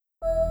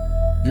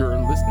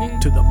listening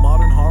to the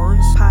Modern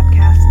Horrors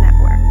Podcast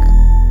Network.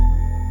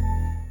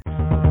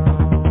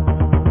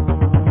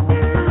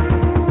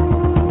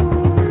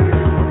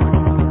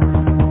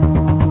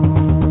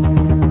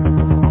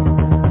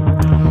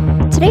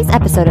 Today's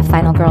episode of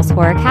Final Girls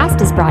Horrorcast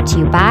is brought to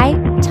you by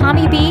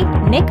Tommy B,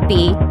 Nick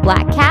B,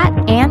 Black Cat,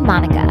 and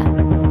Monica.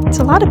 It's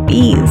a lot of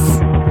bees.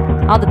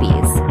 All the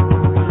bees.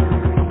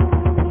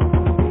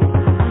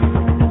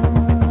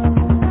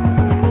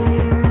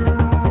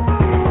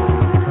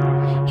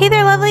 Hey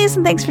there, lovelies,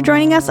 and thanks for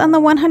joining us on the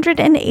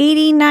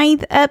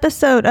 189th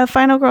episode of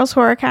Final Girls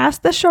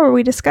Horrorcast, the show where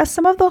we discuss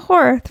some of the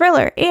horror,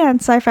 thriller, and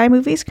sci-fi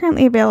movies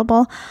currently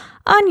available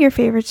on your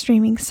favorite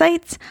streaming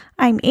sites.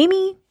 I'm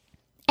Amy.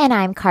 And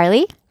I'm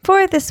Carly.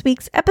 For this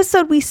week's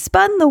episode, we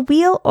spun the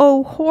Wheel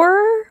o'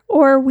 Horror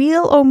or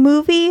Wheel o'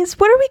 Movies.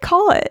 What do we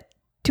call it?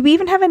 Do we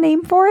even have a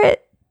name for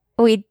it?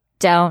 We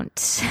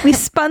don't. We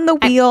spun the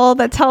wheel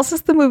that tells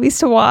us the movies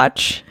to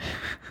watch.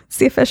 It's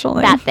the official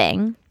name. That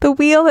thing. The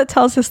wheel that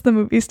tells us the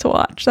movies to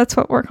watch. That's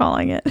what we're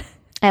calling it.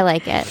 I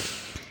like it.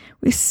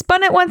 We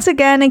spun it once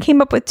again and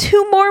came up with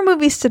two more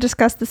movies to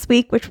discuss this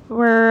week, which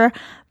were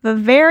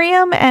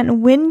Vivarium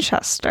and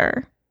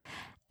Winchester.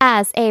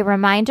 As a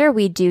reminder,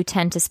 we do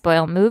tend to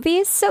spoil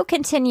movies, so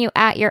continue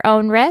at your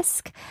own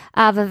risk.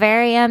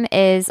 Vivarium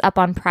is up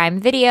on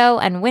Prime Video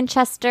and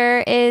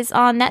Winchester is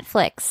on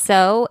Netflix.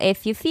 So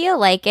if you feel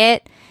like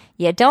it,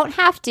 you don't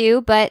have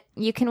to, but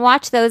you can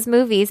watch those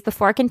movies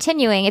before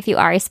continuing if you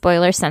are a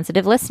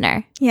spoiler-sensitive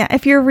listener. Yeah,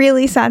 if you're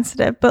really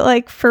sensitive, but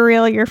like for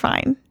real, you're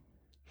fine.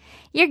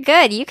 You're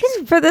good. You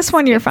can... For this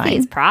one, you're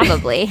fine.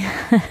 Probably.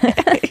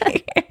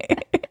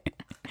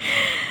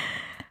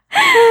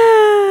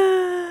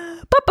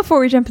 But before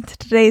we jump into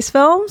today's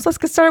films, let's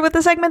get started with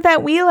the segment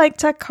that we like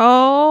to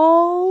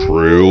call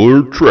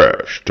Trailer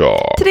Trash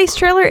Talk. Today's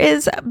trailer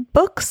is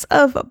Books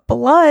of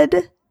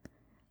Blood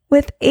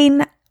with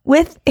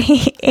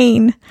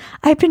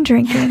I've been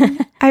drinking.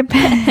 I've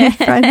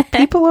been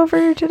people over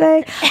here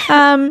today.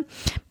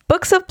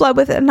 Books of Blood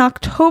with an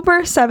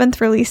October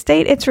 7th release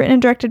date. It's written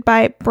and directed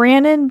by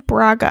Brannon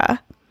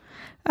Braga,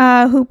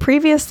 who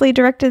previously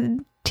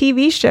directed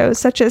TV shows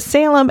such as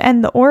Salem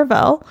and The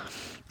Orville.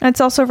 It's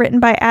also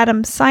written by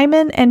Adam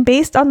Simon and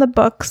based on the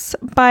books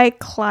by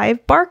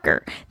Clive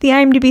Barker. The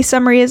IMDb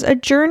summary is a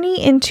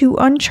journey into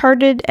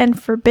uncharted and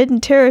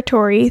forbidden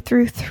territory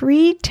through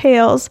three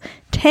tales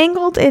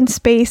tangled in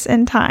space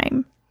and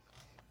time.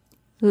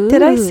 Ooh.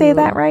 Did I say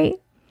that right?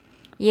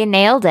 You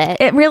nailed it.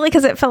 It really,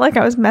 because it felt like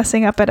I was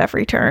messing up at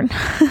every turn.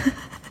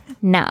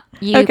 No,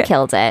 you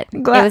killed it.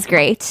 Glad. It was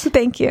great.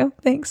 Thank you.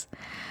 Thanks.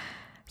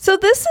 So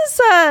this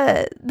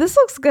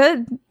looks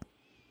good.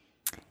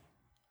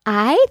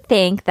 I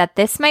think that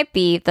this might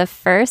be the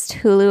first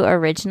Hulu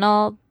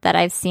original that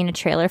I've seen a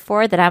trailer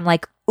for that I'm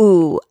like,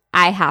 ooh,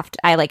 I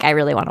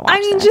really want to watch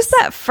this. Just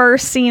that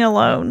first scene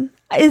alone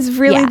is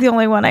really the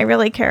only one I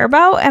really care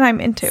about, and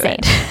I'm into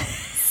it.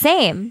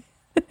 Same.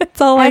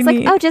 That's all I was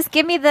need. like, oh, just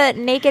give me the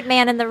naked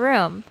man in the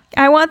room.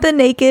 I want the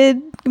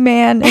naked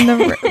man in the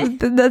room.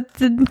 That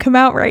didn't come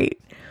out right.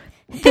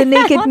 The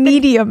naked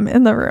medium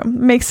in the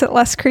room makes it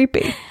less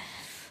creepy.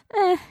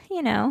 I'm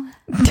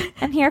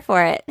here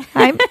for it.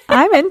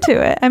 I'm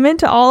into it. I'm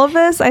into all of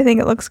this. I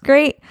think it looks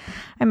great.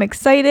 I'm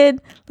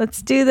excited.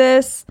 Let's do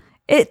this.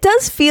 It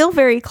does feel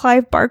very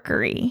Clive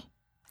Barker-y.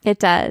 It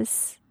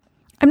does.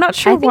 I'm not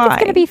sure why. I think it's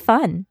going to be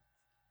fun.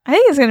 I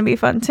think it's going to be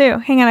fun too.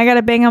 Hang on, I got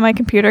to bang on my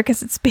computer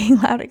because it's being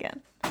loud again.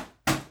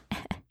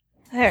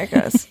 There it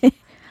goes.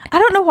 I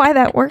don't know why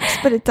that works,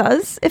 but it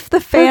does. If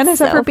the fan is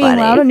ever being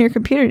loud on your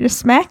computer, just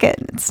smack it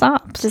and it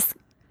stops. Just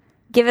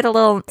give it a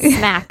little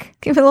smack.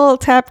 Give it a little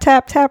tap,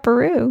 tap,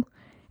 taparoo.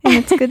 And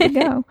it's good to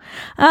go.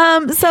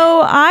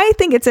 So I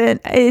think it's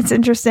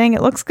interesting.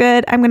 It looks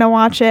good. I'm going to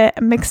watch it.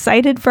 I'm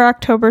excited for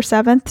October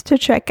 7th to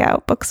check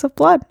out Books of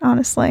Blood,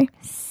 honestly.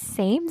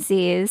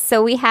 Samesies.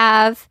 So we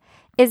have,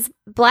 is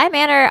Bly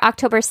Manor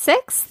October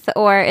 6th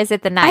or is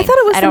it the 9th? I thought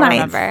it was the 9th. I don't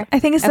remember. I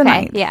think it's the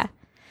 9th. Yeah.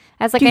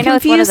 I was like, Do you I know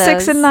it's one of confuse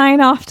those. 6 and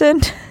 9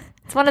 often?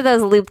 It's one of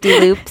those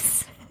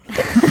loop-de-loops.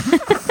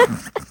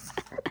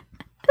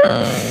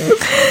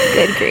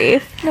 Good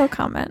grief. No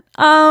comment. It's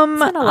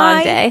been a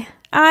long day.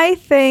 I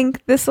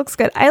think this looks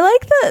good. I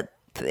like that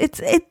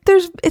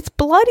it's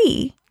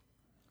bloody.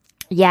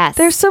 Yes.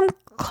 There's some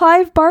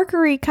Clive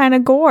Barker-y kind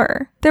of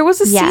gore. There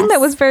was a scene that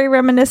was very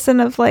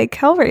reminiscent of like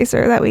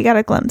Hellraiser that we got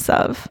a glimpse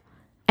of.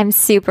 I'm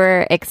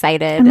super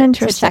excited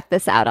to check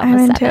this out on the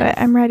 7th. I'm into it.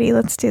 I'm ready.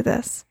 Let's do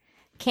this.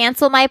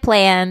 Cancel my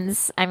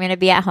plans. I'm going to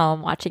be at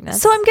home watching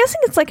this. So I'm guessing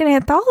it's like an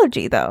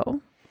anthology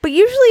though. But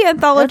usually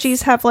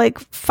anthologies have like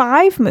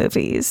 5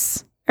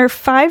 movies or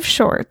 5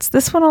 shorts.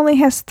 This one only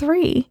has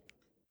 3.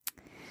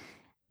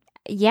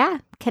 Yeah,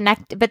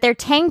 but they're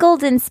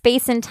tangled in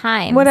space and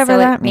time. Whatever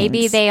that means.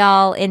 Maybe they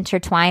all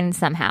intertwine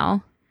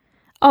somehow.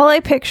 All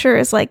I picture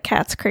is like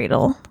Cat's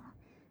Cradle.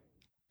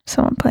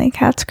 Someone playing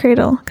Cat's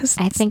Cradle. Cause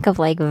I think of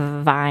like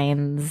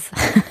vines.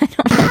 I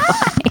don't know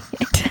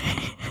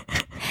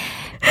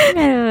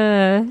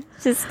why.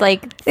 Just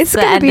like It's the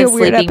going to end be a of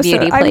weird Sleeping episode.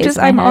 Beauty plays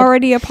in my I'm head.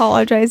 already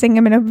apologizing.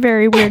 I'm in a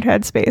very weird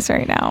headspace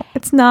right now.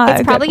 It's not.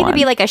 It's probably going to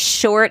be like a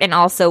short and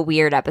also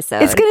weird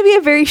episode. It's going to be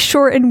a very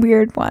short and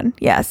weird one.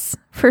 Yes,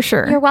 for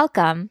sure. You're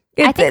welcome.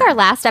 I think our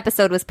last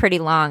episode was pretty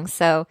long,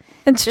 so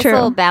It's this true.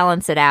 will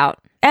balance it out.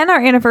 And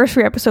our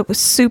anniversary episode was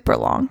super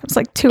long. It was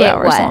like 2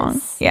 hours was.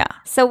 long. Yeah,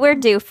 So we're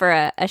due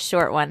for a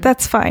short one.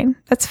 that's fine.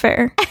 That's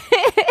fair.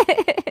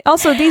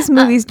 Also, these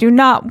movies do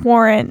not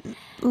warrant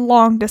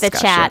long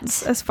discussions.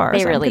 chat. As far They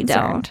as I'm really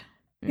concerned.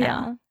 don't. Yeah.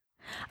 No.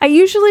 I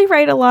usually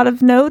write a lot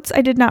of notes.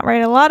 I did not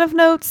write a lot of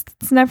notes.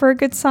 It's never a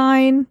good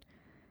sign.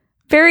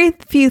 Very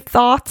few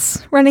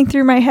thoughts running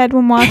through my head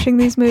when watching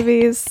these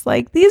movies.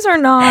 Like these are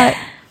not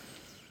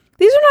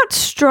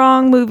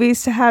strong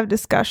movies to have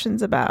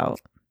discussions about.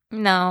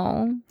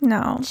 No.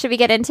 No. Should we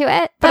get into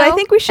it? But I though,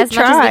 think we should as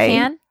much as try. we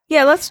can?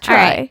 Yeah, let's try.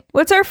 All right.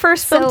 What's our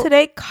first film So-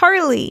 today?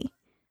 Carly.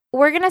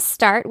 We're going to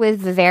start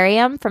with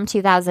Vivarium from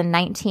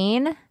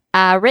 2019,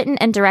 written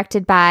and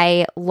directed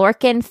by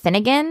Lorcan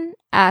Finnegan,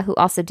 who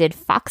also did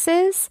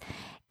Foxes.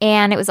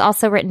 And it was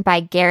also written by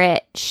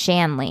Garrett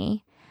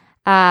Shanley.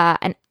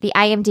 And the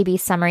IMDb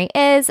summary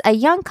is, a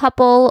young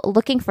couple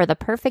looking for the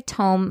perfect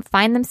home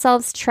find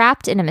themselves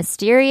trapped in a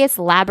mysterious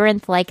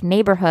labyrinth-like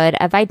neighborhood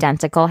of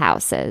identical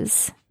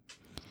houses.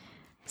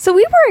 So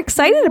we were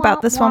excited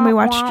about this one. We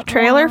watched a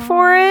trailer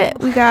for it.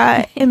 We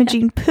got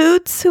Imogen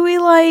Poots, who we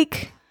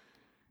like.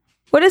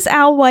 What does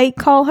Al White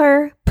call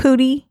her?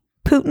 Pootie?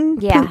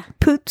 Putin? Yeah.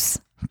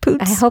 Poots?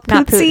 Poots? I hope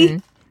not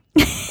Pootsy? Putin.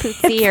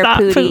 Pootsy It's or not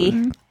Pootie.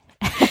 Putin.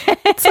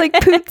 It's like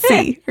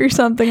Pootsy or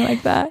something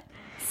like that.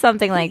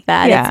 Something like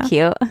that. Yeah. It's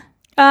cute.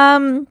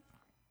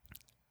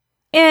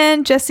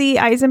 And Jesse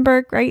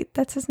Eisenberg, right?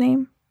 That's his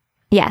name.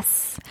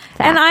 Yes.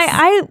 And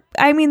Facts.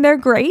 I mean, they're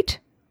great.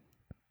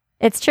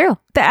 It's true.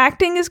 The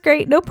acting is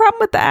great. No problem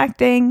with the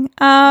acting. They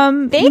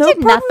no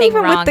did problem nothing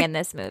even with wrong the- in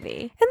this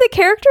movie. And the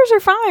characters are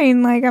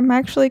fine. Like, I'm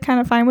actually kind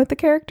of fine with the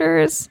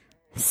characters.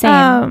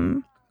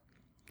 Same.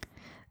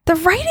 The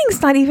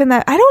writing's not even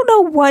that. I don't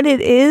know what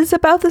it is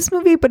about this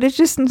movie, but it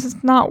just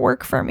does not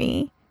work for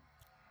me.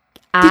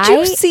 Did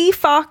you see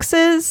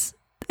Foxes?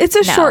 It's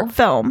a No. short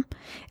film.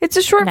 It's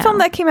a short No. film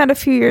that came out a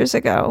few years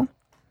ago.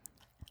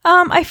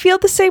 I feel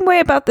the same way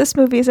about this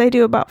movie as I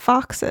do about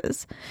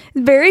Foxes.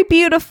 Very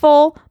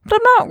beautiful, but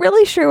I'm not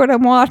really sure what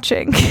I'm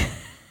watching.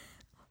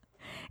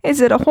 Is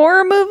it a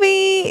horror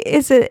movie?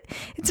 It's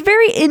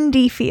very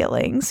indie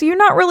feeling, so you're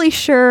not really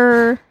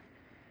sure.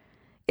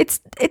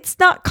 It's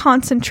not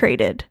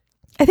concentrated.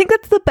 I think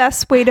that's the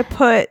best way to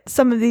put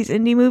some of these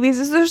indie movies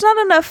is there's not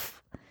enough.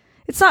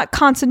 It's not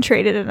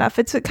concentrated enough.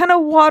 It's kind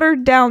of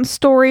watered down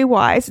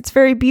story-wise. It's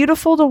very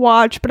beautiful to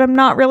watch, but I'm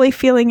not really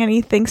feeling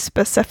anything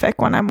specific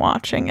when I'm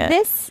watching it.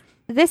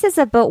 This is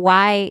a but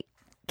why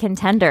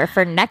contender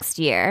for next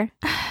year.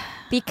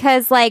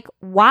 Because like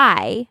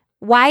why?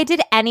 Why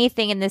did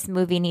anything in this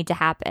movie need to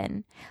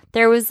happen?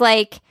 There was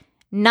like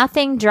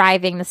nothing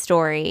driving the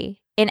story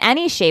in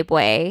any shape,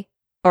 way,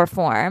 or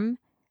form.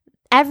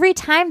 Every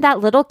time that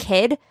little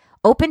kid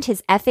opened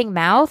his effing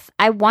mouth,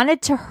 I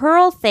wanted to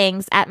hurl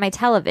things at my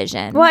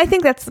television. Well, I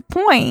think that's the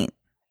point.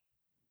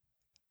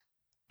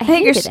 I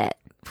think you're hated it.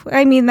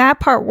 I mean, that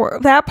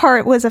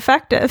part was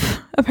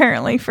effective,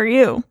 apparently, for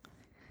you.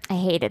 I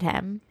hated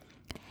him.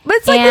 But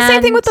it's like the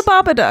same thing And- with the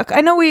Babadook. I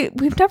know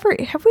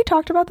have we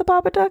talked about the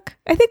Babadook?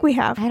 I think we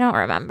have. I don't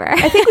remember.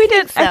 I think we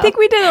did. I So. think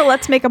we did a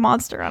Let's Make a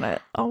Monster on it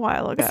a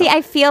while ago. See,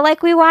 I feel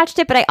like we watched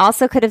it, but I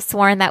also could have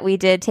sworn that we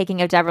did Taking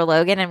of Deborah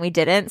Logan, and we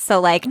didn't. So,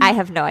 like, I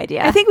have no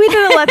idea. I think we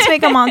did a Let's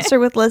Make a Monster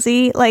with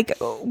Lizzie, like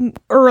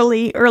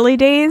early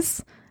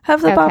days of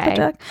the Okay.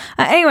 Babadook.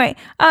 Anyway,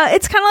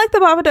 it's kind of like the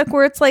Babadook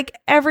where it's like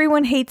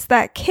everyone hates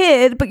that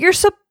kid, but you're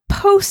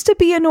supposed to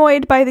be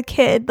annoyed by the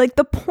kid. Like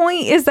the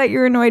point is that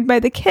you're annoyed by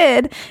the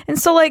kid. And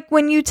so like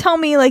when you tell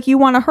me like you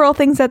want to hurl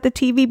things at the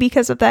TV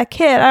because of that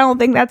kid, I don't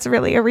think that's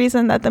really a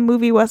reason that the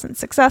movie wasn't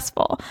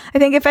successful. I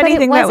think if it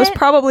anything, that was wasn't-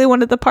 probably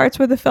one of the parts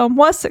where the film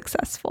was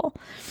successful.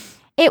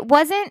 It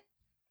wasn't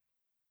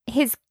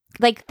his,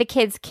 like, the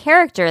kid's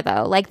character,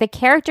 though. Like, the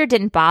character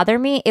didn't bother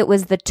me. It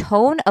was the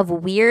tone of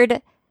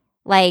weird,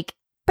 like,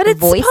 But it's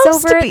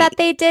supposed to voiceover be. that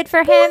they did for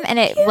him, Well, and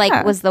it, yeah.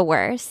 like, was the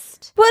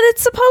worst. But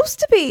it's supposed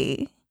to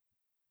be.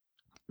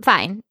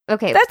 Fine.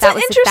 Okay. That's that an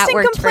was, interesting that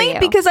worked for complaint you.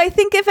 because I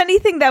think if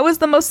anything, that was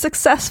the most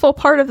successful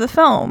part of the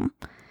film.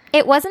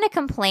 It wasn't a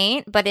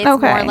complaint, but it's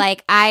Okay. more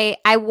like I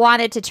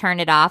wanted to turn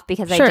it off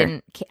because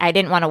Sure. I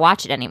didn't want to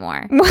watch it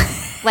anymore.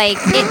 Like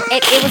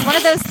it was one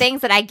of those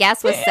things that I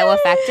guess was so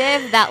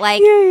effective that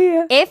like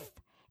Yeah.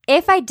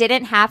 if I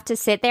didn't have to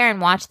sit there and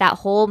watch that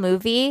whole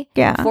movie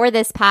Yeah. for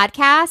this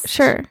podcast,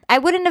 Sure. I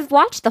wouldn't have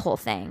watched the whole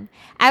thing.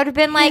 I would have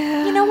been like,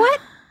 you know what?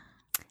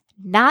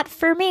 Not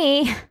for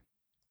me.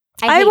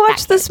 I hate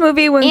watched that this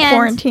movie when And-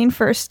 quarantine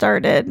first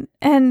started,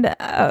 and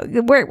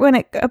when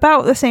it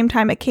about the same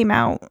time it came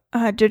out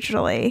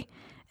digitally,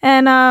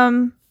 and I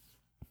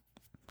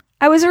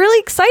was really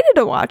excited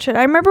to watch it.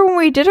 I remember when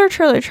we did our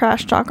trailer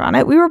trash talk on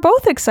it, we were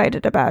both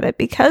excited about it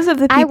because of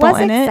the I people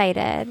was in it.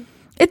 excited.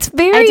 It's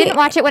very... I didn't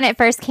watch it when it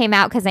first came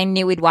out because I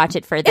knew we'd watch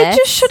it for this. It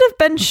just should have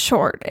been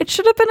short. It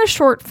should have been a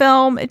short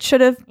film. It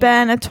should have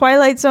been a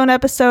Twilight Zone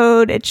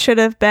episode. It should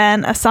have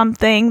been a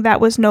something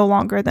that was no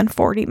longer than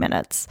 40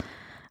 minutes.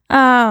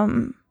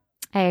 I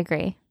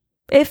agree.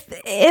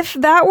 If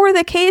that were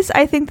the case,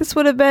 I think this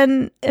would have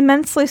been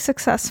immensely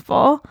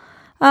successful.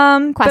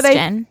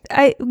 Question.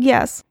 But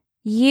yes.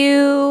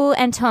 You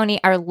and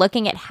Tony are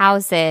looking at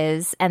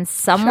houses and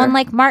someone Sure.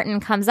 like Martin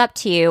comes up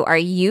to you. Are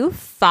you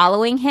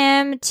following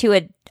him to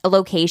a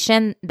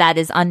location that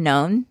is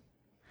unknown?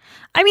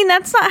 I mean,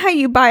 that's not how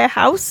you buy a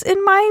house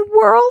in my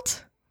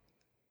world.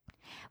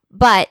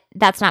 But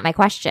that's not my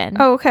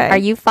question. Okay. Are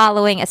you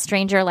following a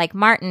stranger like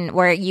Martin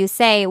where you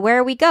say, where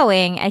are we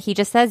going? And he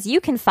just says,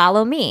 you can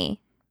follow me.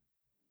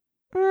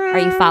 Are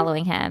you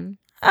following him?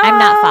 I'm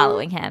not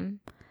following him.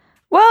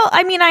 Well,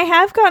 I mean, I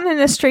have gotten in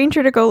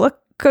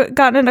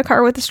a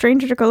car with a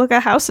stranger to go look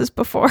at houses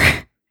before.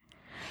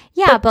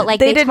 Yeah, but like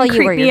they didn't tell you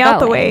creep where me you're out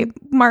going. the way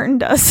Martin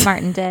does.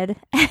 Martin did.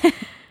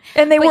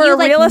 And they But were you, a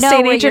like, real know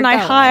estate where agent you're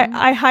I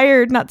going.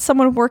 hired, not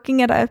someone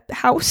working at a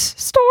house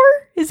store.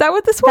 Is that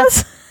what this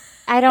was?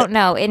 I don't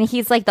know. And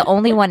he's like the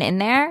only one in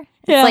there.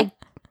 Yeah. It's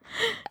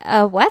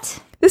like,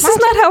 what? This is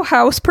not how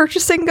house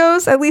purchasing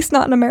goes, at least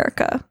not in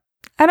America.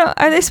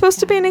 Are they supposed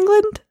to be in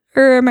England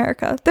or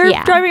America? They're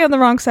Yeah. driving on the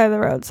wrong side of the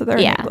road, so they're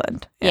Yeah. in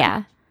England.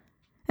 Yeah.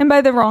 And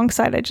by the wrong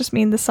side, I just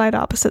mean the side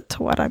opposite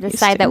to what I'm The used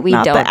side to, that we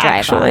not don't the drive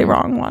actually on.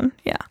 wrong one.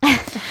 Yeah.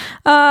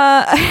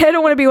 I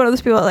don't want to be one of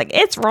those people that like,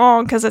 it's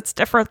wrong because it's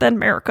different than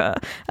America.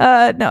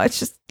 No, it's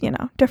just,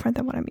 different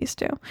than what I'm used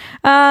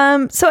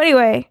to. So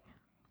anyway,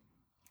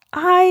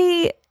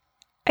 I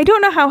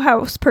don't know how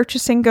house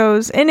purchasing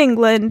goes in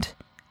England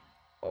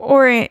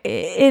or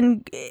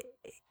in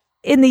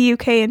the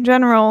UK in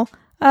general.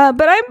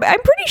 But I'm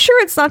pretty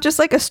sure it's not just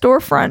like a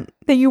storefront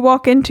that you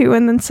walk into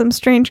and then some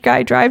strange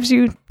guy drives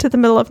you to the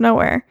middle of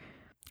nowhere.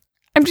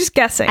 I'm just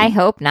guessing. I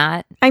hope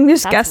not. I'm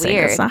just That's guessing.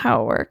 weird. That's not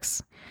how it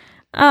works.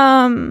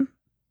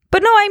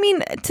 But no, I mean,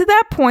 to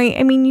that point,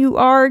 I mean, you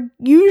are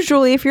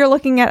usually, if you're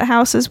looking at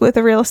houses with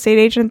a real estate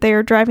agent, they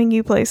are driving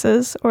you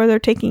places or they're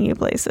taking you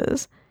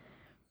places.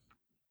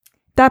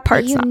 That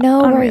part's You not know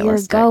where you're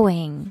unrealistic.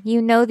 going.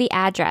 You know the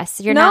address.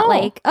 You're No, not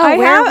like, oh,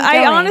 where are we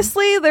going?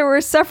 honestly, there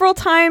were several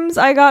times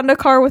I got in a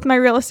car with my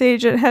real estate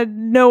agent, had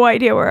no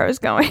idea where I was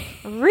going.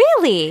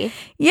 Really?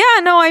 Yeah,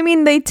 no, I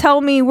mean, they tell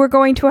me we're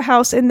going to a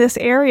house in this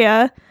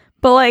area,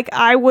 but like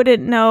I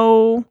wouldn't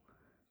know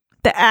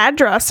the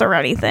address or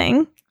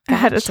anything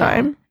ahead of Gotcha.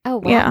 time.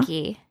 Oh, Yeah.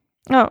 wonky.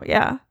 Oh,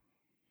 yeah.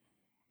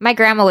 My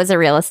grandma was a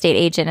real estate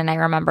agent, and I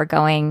remember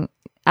going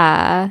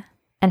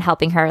and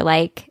helping her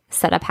like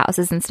set up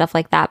houses and stuff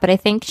like that. But I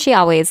think she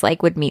always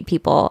like would meet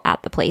people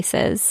at the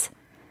places.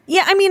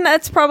 Yeah, I mean,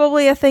 that's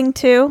probably a thing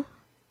too.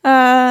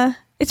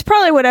 It's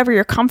probably whatever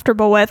you're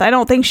comfortable with. I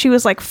don't think she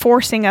was like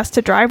forcing us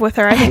to drive with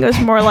her. I think it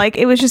was more like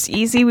it was just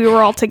easy. We were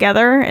all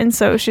together. And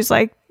so she's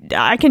like,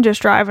 I can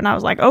just drive. And I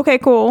was like, okay,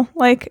 cool.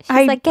 Like,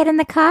 She's like, get in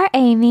the car,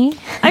 Amy.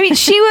 I mean,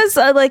 she was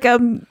like a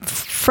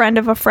friend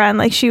of a friend.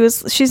 Like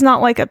she's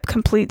not like a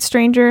complete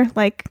stranger.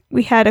 Like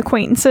we had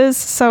acquaintances.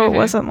 So it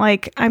wasn't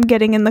like I'm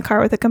getting in the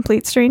car with a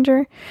complete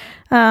stranger.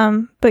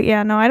 But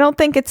yeah, no, I don't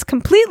think it's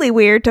completely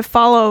weird to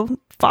follow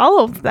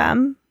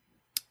them.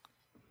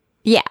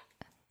 Yeah,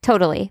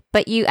 totally.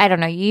 But I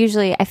don't know.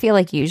 I feel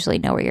like you usually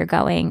know where you're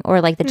going,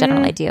 or like the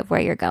general idea of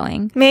where you're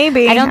going.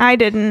 Maybe. I don't- I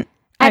didn't.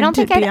 I don't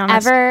think to be I'd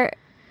honest. ever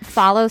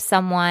follow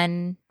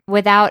someone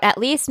without at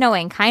least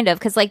knowing kind of,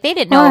 because like they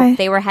didn't know Why? if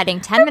they were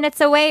heading 10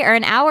 minutes away or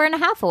an hour and a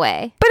half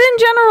away. But in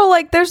general,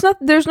 like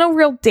there's no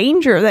real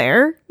danger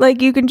there.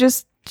 Like you can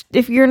just,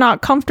 if you're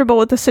not comfortable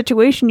with the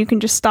situation, you can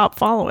just stop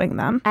following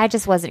them. I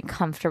just wasn't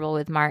comfortable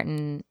with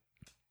Martin.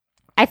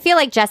 I feel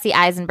like Jesse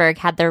Eisenberg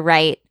had the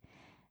right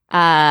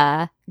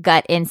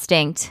gut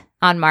instinct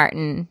on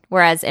Martin,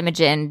 whereas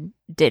Imogen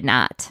did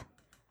not.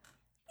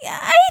 Yeah,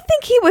 I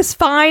think he was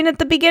fine at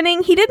the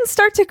beginning. He didn't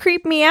start to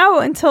creep me out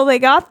until they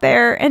got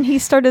there, and he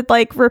started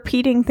like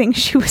repeating things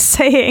she was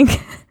saying.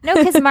 No,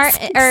 because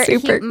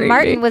Super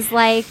Martin creepy. was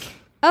like,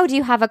 "Oh, do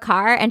you have a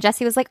car?" And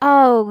Jesse was like,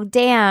 "Oh,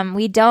 damn,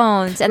 we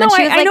don't." And then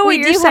she was like,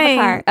 "We do have a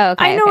car." Oh,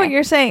 okay, I know what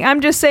you're saying.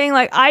 I'm just saying,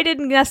 like, I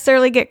didn't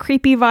necessarily get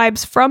creepy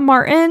vibes from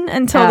Martin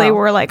until they Oh.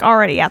 were like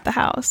already at the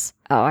house.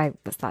 Oh, I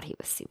thought he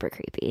was super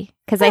creepy.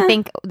 Because I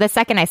think the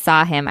second I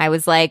saw him, I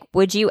was like,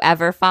 would you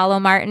ever follow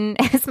Martin?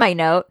 Is my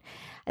note.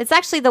 It's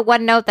actually the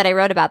one note that I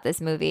wrote about this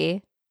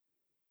movie.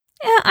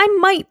 Yeah, I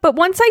might, but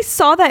once I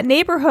saw that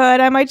neighborhood,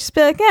 I might just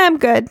be like, yeah, I'm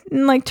good,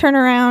 and like turn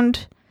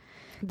around.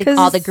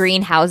 All the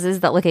green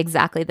houses that look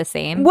exactly the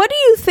same. What do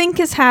you think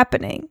is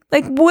happening?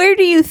 Like, where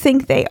do you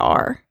think they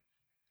are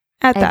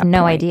at I that have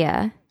no point?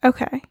 idea.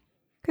 Okay.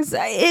 Because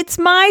it's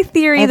my I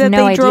theory have that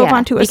no they drove idea,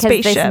 onto a because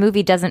spaceship. this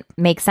movie doesn't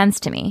make sense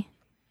to me.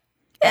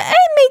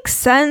 It makes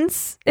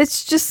sense.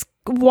 It's just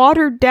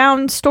watered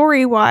down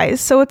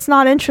story-wise, so it's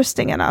not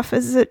interesting enough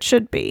as it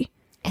should be.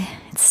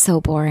 It's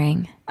so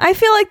boring. I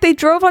feel like they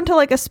drove onto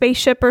like a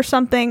spaceship or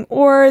something,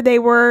 or they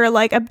were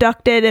like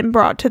abducted and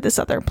brought to this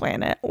other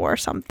planet or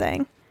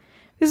something.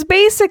 Because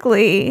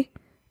basically,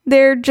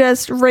 They're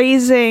just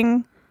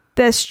raising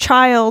this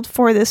child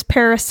for this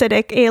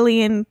parasitic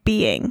alien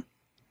being.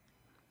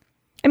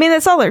 I mean,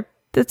 that's all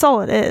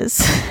it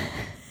is.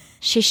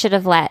 She should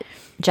have let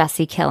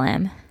Jesse kill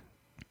him.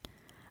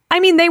 I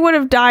mean, they would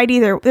have died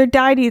either. They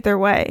died either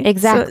way.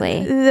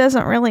 Exactly. So it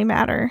doesn't really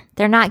matter.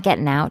 They're not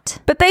getting out.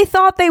 But they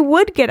thought they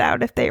would get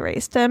out if they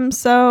raised him.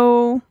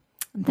 So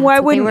why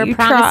wouldn't you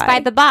try? They were promised by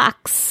the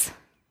box.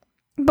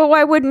 But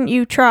why wouldn't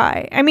you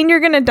try? I mean, you're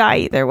going to die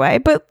either way.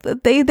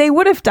 But they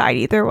would have died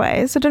either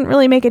way. So it didn't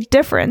really make a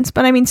difference.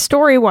 But I mean,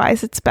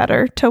 story-wise, it's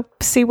better to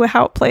see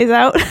how it plays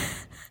out.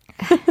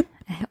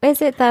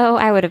 Is it though?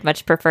 I would have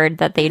much preferred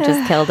that they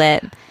just killed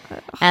it,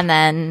 and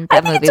then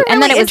the movie, it's a really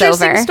and then it was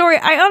interesting over. Story.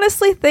 I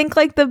honestly think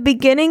like the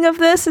beginning of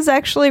this is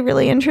actually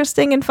really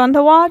interesting and fun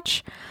to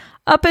watch,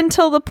 up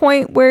until the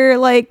point where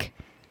like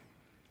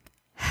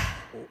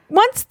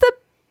once the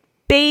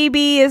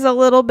baby is a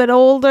little bit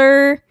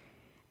older,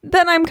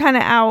 then I'm kind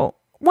of out.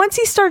 Once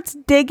he starts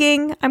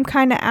digging, I'm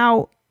kind of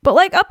out. But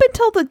like up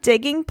until the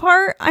digging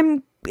part,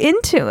 I'm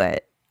into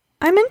it.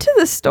 I'm into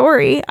the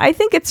story. I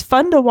think it's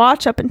fun to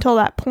watch up until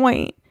that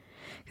point.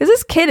 Because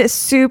this kid is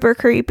super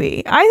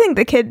creepy. I think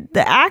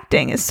the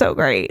acting is so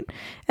great.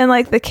 And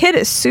like the kid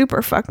is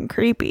super fucking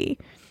creepy.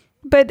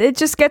 But it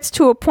just gets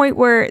to a point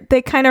where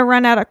they kind of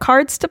run out of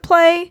cards to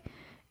play.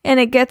 And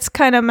it gets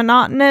kind of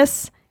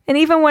monotonous. And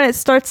even when it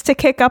starts to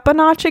kick up a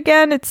notch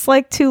again, it's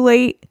like too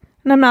late.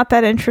 And I'm not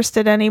that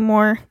interested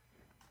anymore.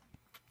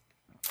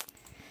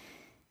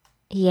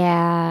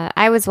 Yeah,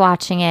 I was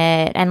watching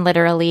it and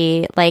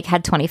literally like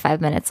had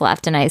 25 minutes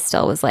left, and I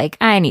still was like,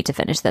 I need to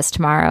finish this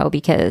tomorrow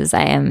because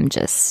I am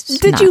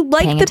just. Did you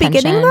like the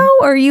beginning though,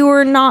 or you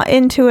were not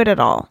into it at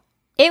all?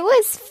 It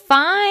was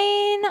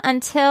fine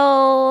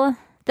until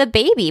the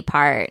baby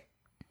part.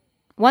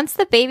 Once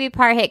the baby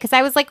part hit, because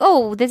I was like,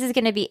 oh, this is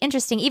going to be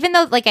interesting, even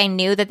though like I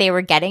knew that they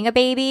were getting a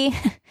baby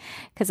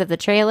because of the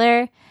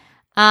trailer.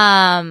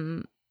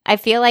 I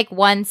feel like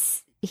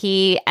once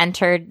he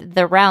entered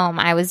the realm,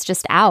 I was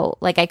just out.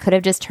 Like I could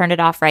have just turned it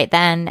off right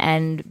then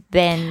and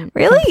been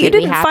really. You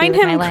didn't find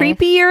him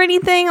creepy or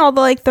anything? All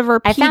the like the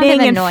repeating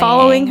and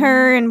following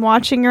her and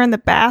watching her in the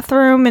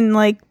bathroom and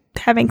like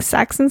having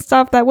sex and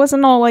stuff. That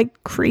wasn't all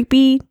like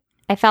creepy.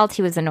 I felt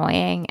he was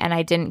annoying and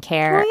I didn't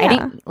care. Oh, yeah. I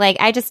didn't like.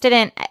 I just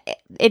didn't.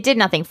 It did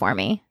nothing for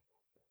me.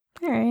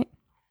 All right.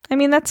 I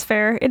mean, that's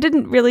fair. It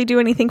didn't really do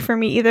anything for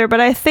me either, but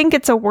I think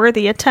it's a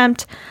worthy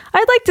attempt.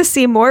 I'd like to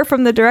see more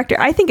from the director.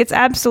 I think it's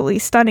absolutely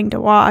stunning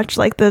to watch.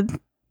 Like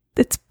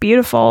it's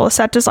beautiful. The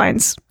set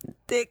design's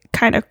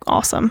kind of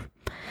awesome.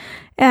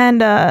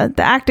 And the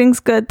acting's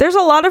good. There's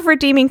a lot of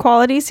redeeming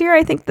qualities here.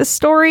 I think the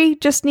story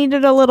just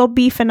needed a little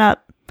beefing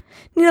up.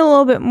 Needed a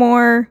little bit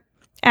more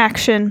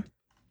action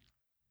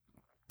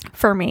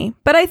for me.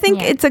 But I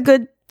think it's a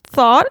good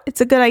thought. It's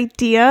a good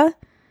idea.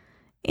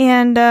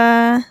 And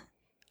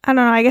I don't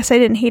know. I guess I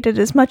didn't hate it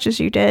as much as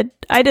you did.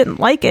 I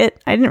didn't like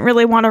it. I didn't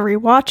really want to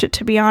rewatch it,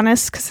 to be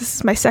honest, because this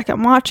is my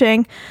second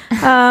watching.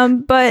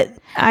 But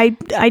I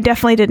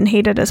definitely didn't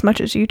hate it as much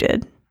as you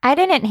did. I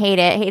didn't hate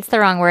it. Hate's the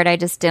wrong word. I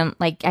just didn't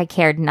like. I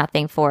cared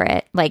nothing for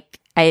it. Like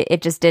it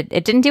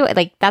didn't do it.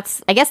 Like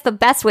that's. I guess the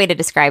best way to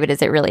describe it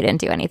is it really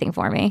didn't do anything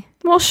for me.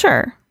 Well,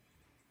 sure.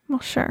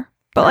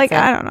 But like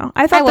I don't know.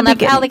 I thought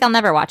I'll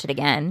never watch it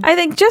again. I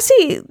think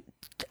Jesse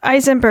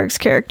Eisenberg's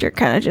character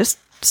kind of just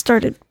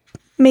started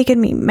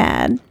making me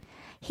mad.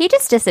 He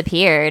just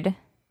disappeared.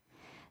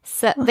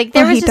 So like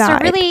there was just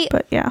died, a really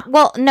but yeah.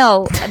 Well,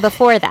 no,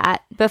 before that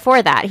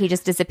he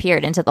just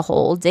disappeared into the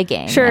hole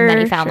digging. Sure. And then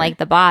he found like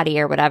the body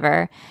or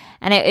whatever.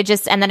 And it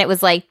just and then it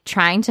was like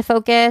trying to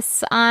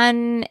focus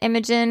on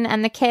Imogen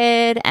and the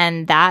kid,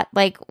 and that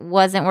like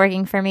wasn't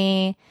working for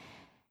me.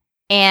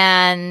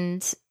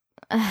 And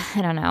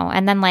I don't know.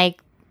 And then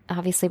like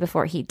obviously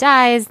before he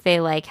dies, they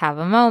like have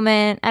a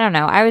moment. I don't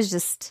know.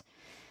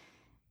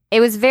 It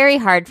was very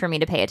hard for me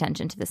to pay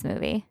attention to this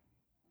movie.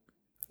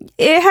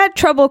 It had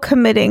trouble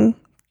committing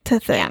to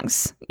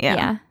things.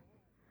 Yeah.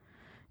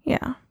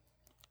 All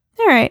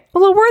right.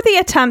 Well, a worthy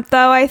attempt,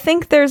 though. I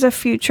think there's a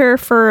future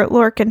for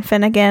Lorcan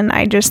Finnegan.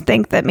 I just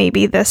think that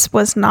maybe this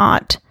was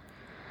not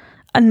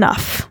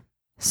enough.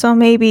 So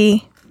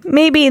maybe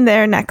in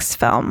their next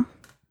film.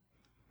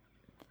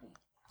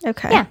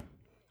 Okay. Yeah.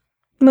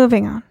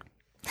 Moving on.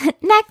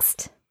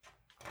 Next.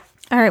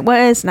 All right. What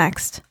is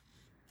next?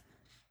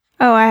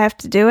 Oh, I have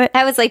to do it?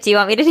 I was like, do you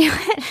want me to do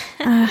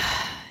it?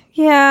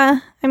 Yeah.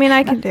 I mean,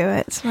 I can do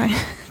it. It's fine.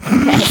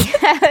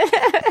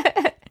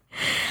 Okay.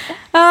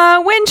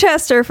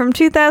 Winchester from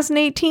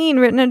 2018,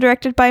 written and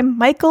directed by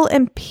Michael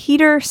and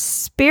Peter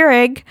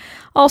Spierig,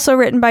 also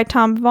written by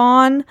Tom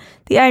Vaughn.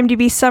 The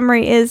IMDb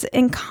summary is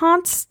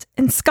ensconced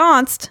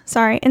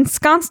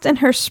in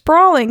her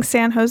sprawling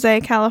San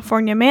Jose,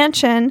 California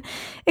mansion,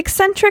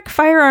 eccentric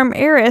firearm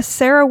heiress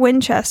Sarah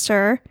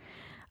Winchester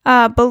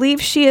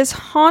believes she is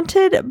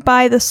haunted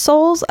by the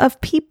souls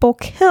of people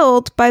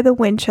killed by the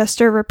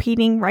Winchester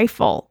repeating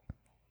rifle.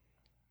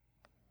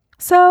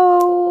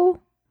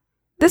 So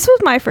this was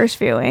my first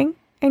viewing,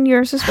 and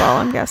yours as well,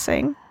 I'm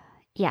guessing.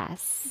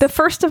 Yes. The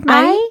first of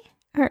many?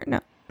 Or no.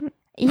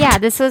 Yeah,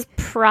 this was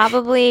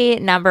probably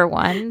number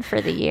 1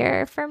 for the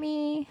year for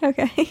me.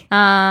 Okay.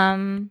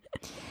 No,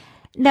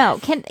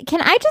 can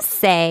I just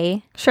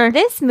say Sure.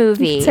 this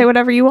movie? Say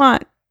whatever you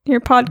want.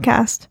 Your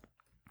podcast.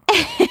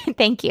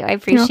 Thank you. I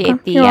appreciate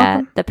You're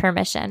welcome. the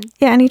permission.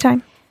 Yeah,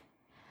 anytime.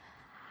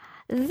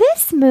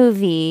 This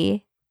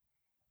movie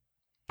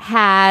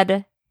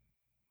had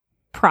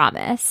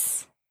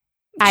promise.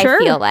 Sure. I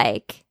feel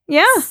like.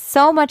 Yeah.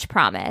 So much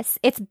promise.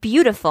 It's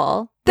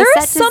beautiful. The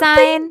There is set design,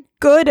 something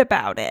good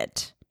about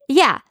it.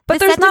 yeah, But the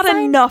there's set not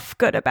design- enough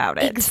good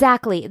about it.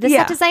 Exactly. The Yeah.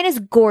 set design is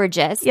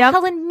gorgeous. Yep.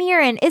 Helen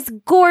Mirren is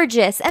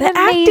gorgeous and The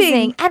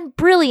amazing acting- and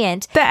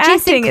brilliant. The Jason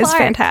acting is Clarke.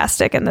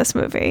 fantastic in this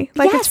movie.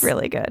 Like, Yes. it's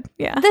really good.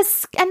 Yeah.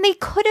 And they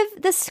could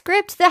have the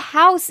script, the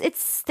house.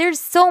 There's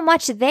so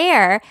much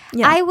there.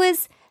 Yeah.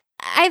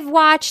 I've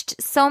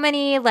watched so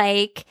many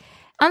like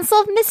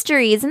Unsolved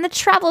Mysteries, and the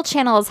Travel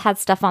Channels had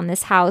stuff on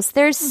this house.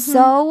 There's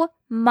so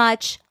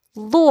much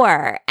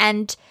lore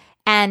and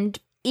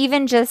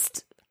even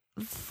just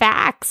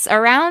facts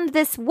around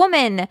this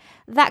woman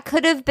that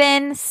could have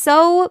been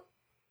so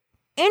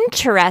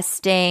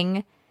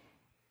interesting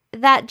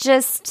that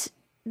just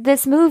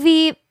this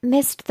movie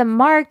missed the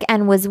mark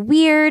and was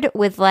weird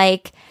with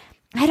like,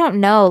 I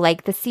don't know,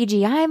 like the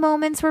CGI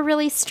moments were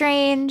really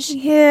strange.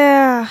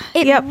 Yeah.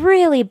 It Yep.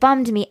 really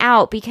bummed me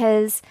out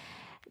because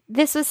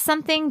this was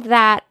something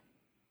that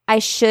I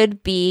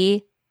should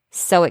be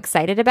so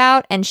excited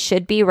about and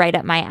should be right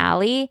up my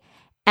alley.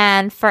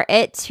 And for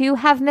it to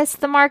have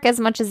missed the mark as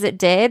much as it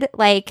did,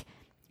 like,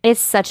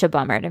 it's such a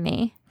bummer to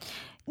me.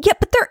 Yeah,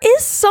 but there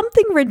is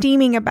something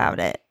redeeming about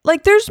it.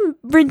 Like, there's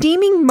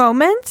redeeming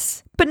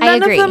moments, but I none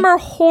of agree. them are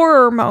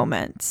horror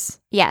moments.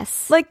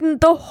 Yes. Like,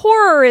 the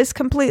horror is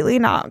completely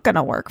not going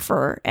to work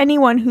for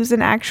anyone who's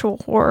an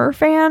actual horror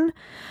fan.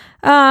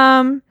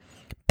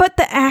 But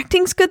the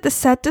acting's good. The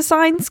set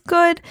design's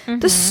good.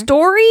 The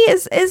story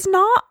is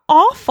not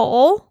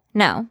awful.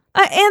 No.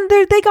 And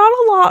they got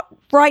a lot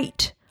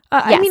right.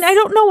 I Yes. mean, I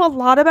don't know a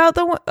lot about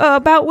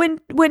about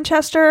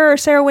Winchester or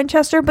Sarah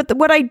Winchester, but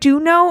what I do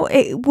know,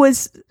 it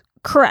was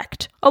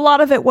correct. A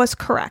lot of it was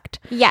correct.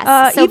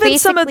 Yes. So Even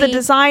some of the basically-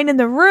 design in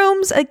the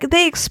rooms, like,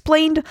 they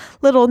explained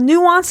little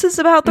nuances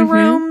about the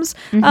rooms.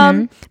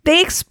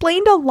 They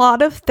explained a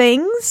lot of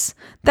things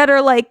that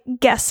are like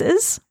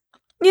guesses,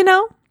 you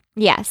know?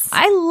 Yes.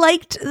 I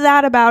liked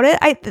that about it.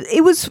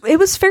 It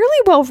was fairly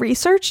well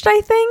researched,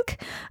 I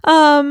think.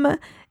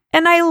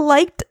 And I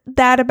liked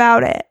that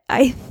about it.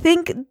 I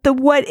think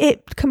what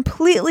it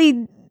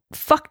completely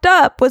fucked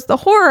up was the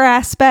horror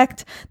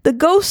aspect. The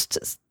ghost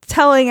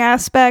telling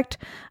aspect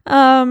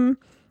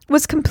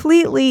was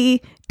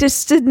completely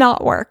just did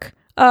not work.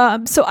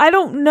 So I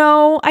don't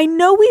know. I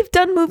know we've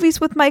done movies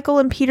with Michael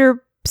and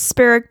Peter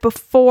Spirik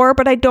before,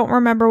 but I don't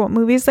remember what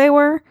movies they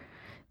were.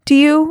 Do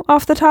you,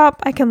 off the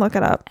top? I can look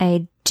it up.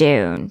 I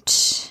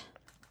don't.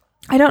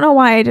 I don't know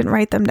why I didn't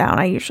write them down.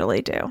 I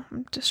usually do.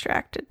 I'm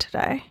distracted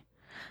today.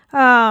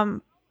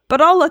 But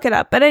I'll look it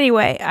up. But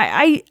anyway,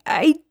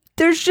 I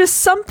there's just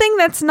something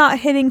that's not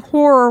hitting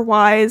horror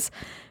wise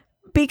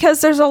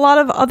because there's a lot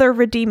of other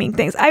redeeming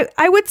things.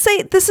 I would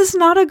say this is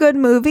not a good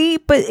movie,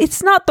 but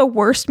it's not the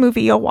worst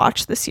movie you'll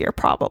watch this year,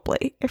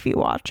 probably, if you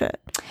watch it.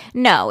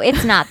 No,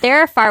 it's not.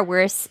 There are far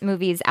worse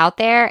movies out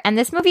there, and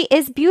this movie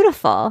is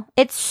beautiful.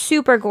 It's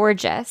super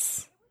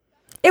gorgeous.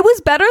 It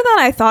was better than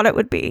I thought it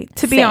would be,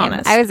 to be Same.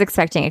 honest. I was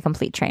expecting a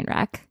complete train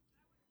wreck.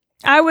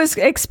 I was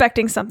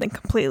expecting something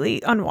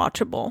completely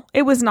unwatchable.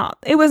 It was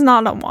not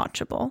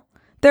unwatchable.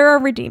 There are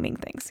redeeming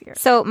things here.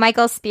 So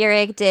Michael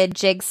Spirik did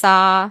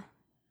Jigsaw,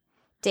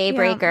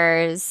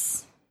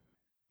 Daybreakers.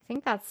 I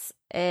think that's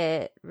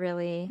it,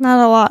 really. Not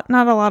a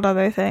lot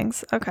other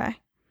things. Okay.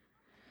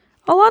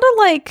 A lot of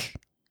like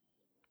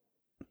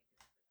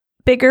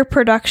bigger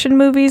production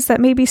movies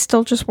that maybe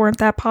still just weren't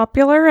that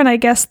popular, and I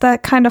guess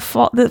that kind of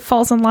that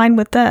falls in line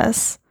with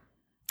this.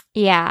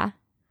 Yeah.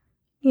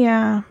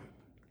 Yeah.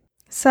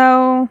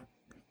 So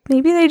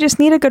maybe they just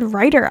need a good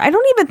writer. I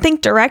don't even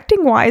think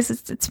directing wise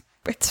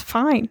it's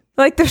fine.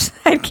 Like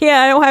I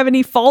don't have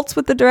any faults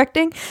with the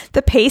directing.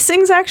 The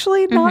pacing's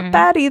actually not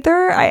bad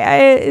either.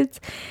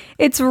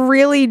 It's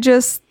really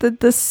just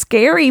the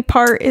scary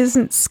part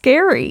isn't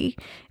scary,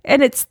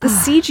 and it's the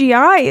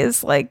CGI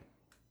is like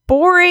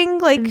boring.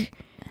 Like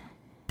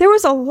there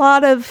was a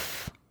lot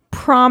of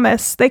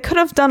promise. They could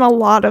have done a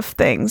lot of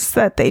things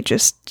that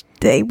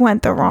they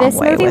went the wrong way with it.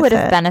 This movie would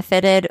have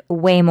benefited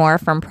way more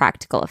from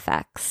practical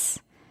effects.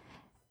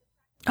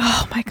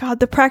 Oh my god,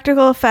 the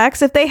practical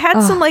effects. If they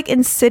had some like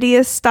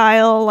Insidious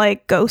style,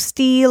 like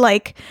ghosty,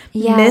 like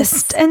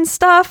mist and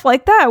stuff,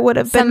 like that would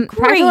have been Some great.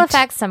 practical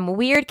effects, some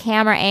weird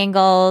camera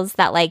angles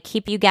that like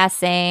keep you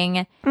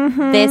guessing.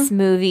 This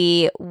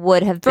movie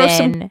would have Throw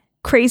been some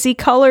crazy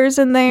colors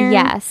in there.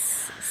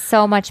 yes,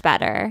 so much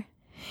better.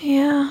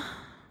 Yeah.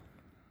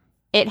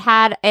 It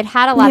had a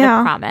lot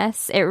of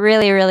promise. It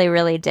really, really,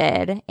 really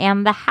did.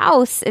 And the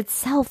house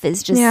itself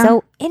is just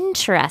so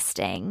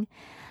interesting.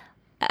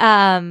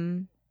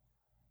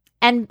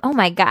 And oh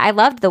my God, I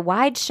loved the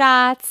wide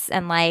shots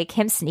and like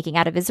him sneaking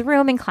out of his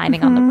room and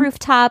climbing on the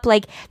rooftop.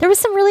 Like there was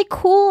some really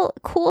cool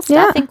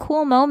stuff and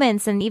cool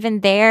moments. And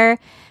even there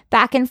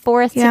back and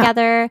forth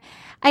together.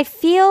 I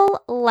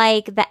feel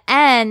like the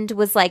end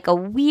was like a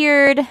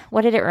weird,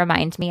 what did it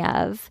remind me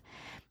of?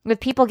 With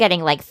people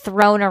getting like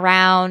thrown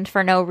around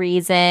for no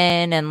reason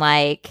and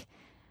like,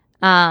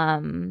 I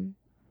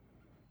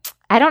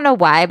don't know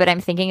why, but I'm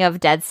thinking of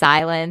Dead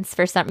Silence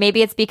for some.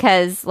 Maybe it's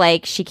because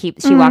like she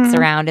walks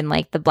around in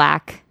like the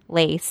black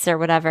lace or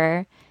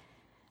whatever.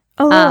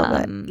 A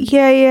little bit.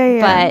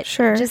 Yeah. But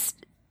sure.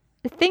 Just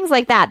things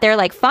like that. They're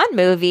like fun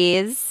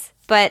movies,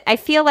 but I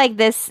feel like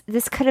this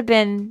could have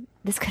been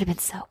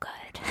so good.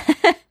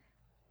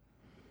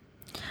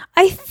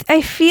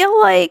 I feel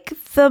like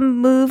the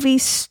movie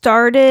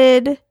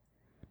started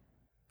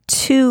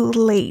too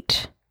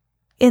late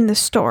in the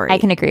story. I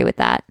can agree with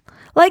that.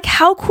 Like,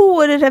 how cool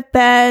would it have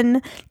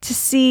been to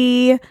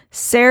see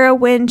Sarah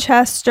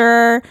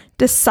Winchester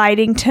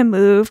deciding to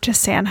move to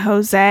San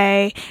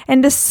Jose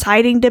and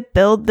deciding to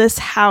build this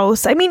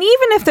house? I mean,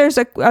 even if there's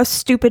a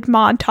stupid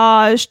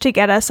montage to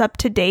get us up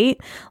to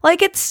date,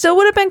 like, it still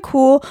would have been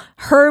cool.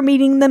 Her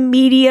meeting the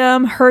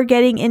medium, her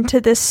getting into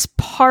this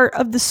part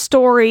of the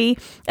story,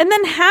 and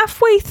then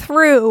halfway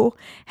through,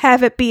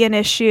 have it be an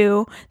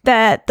issue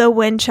that the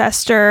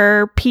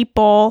Winchester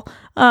people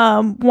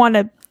want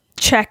to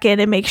check in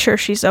and make sure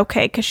she's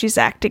okay because she's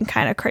acting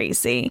kind of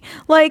crazy.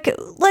 Like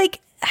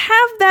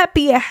have that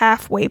be a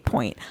halfway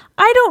point.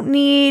 I don't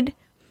need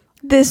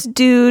this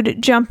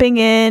dude jumping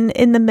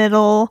in the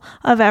middle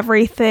of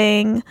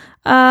everything.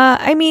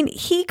 I mean,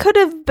 he could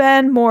have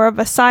been more of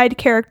a side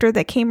character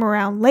that came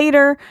around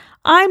later.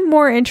 I'm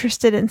more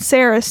interested in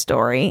Sarah's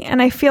story,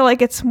 and I feel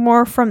like it's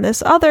more from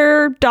this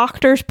other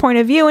doctor's point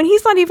of view, and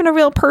he's not even a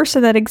real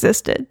person that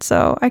existed,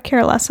 so I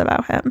care less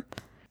about him.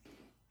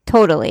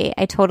 Totally.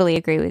 I totally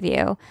agree with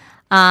you.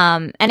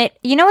 And it,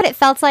 you know what it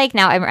felt like?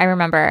 Now I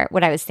remember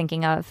what I was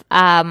thinking of,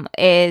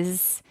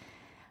 is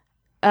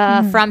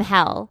From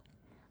Hell.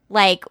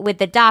 Like with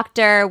the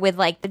doctor with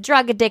like the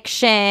drug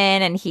addiction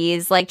and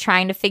he's like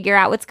trying to figure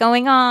out what's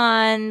going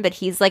on, but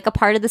he's like a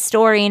part of the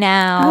story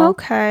now.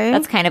 Okay.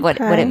 That's kind of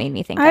what it made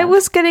me think of. I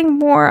was getting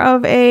more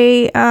of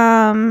a,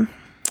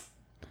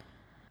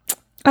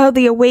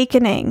 The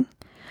Awakening.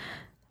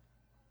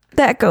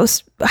 That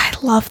ghost, I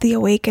love The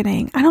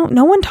Awakening.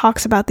 No one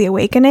talks about The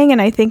Awakening,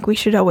 and I think we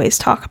should always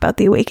talk about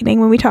The Awakening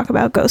when we talk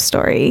about ghost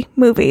story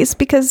movies,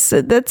 because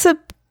that's a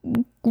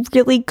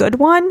really good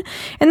one.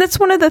 And that's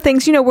one of the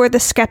things, where the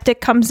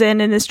skeptic comes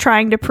in and is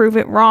trying to prove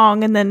it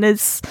wrong, and then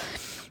is,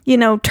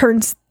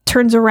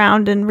 turns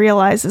around and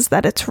realizes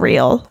that it's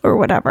real or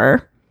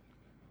whatever.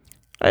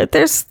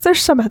 There's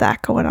some of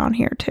that going on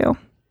here too.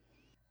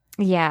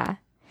 Yeah.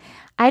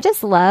 I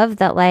just love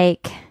that,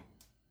 like,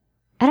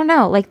 I don't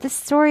know, like this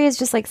story is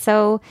just like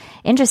so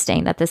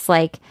interesting that this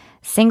like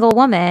single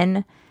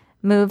woman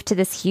moved to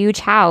this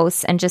huge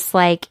house and just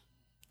like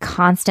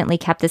constantly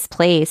kept this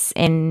place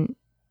in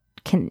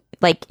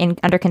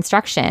under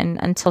construction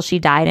until she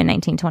died in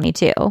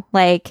 1922.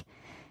 Like,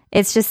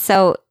 it's just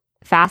so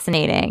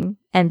fascinating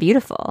and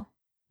beautiful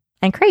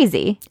and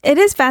crazy. It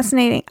is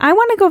fascinating. I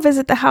want to go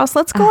visit the house.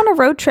 Let's go on a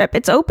road trip.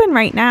 It's open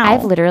right now.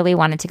 I've literally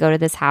wanted to go to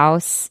this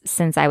house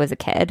since I was a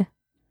kid.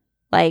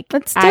 Like,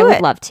 let's do I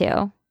would love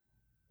to.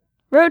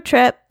 Road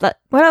trip.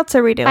 What else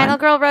are we doing? Final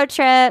girl road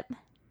trip.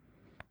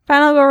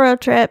 Final girl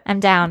road trip. I'm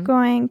down.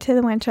 Going to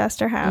the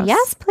Winchester house.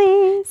 Yes,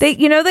 please. They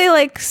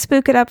like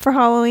spook it up for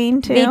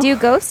Halloween too. They do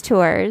ghost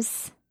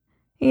tours.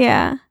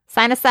 Yeah.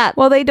 Sign us up.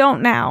 Well, they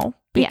don't now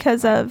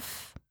because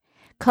of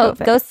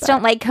COVID. Ghosts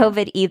don't like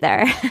COVID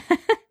either.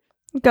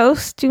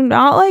 Ghosts do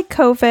not like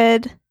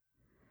COVID.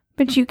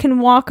 But you can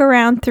walk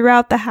around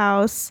throughout the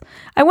house.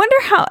 I wonder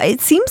how...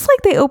 It seems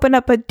like they opened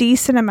up a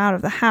decent amount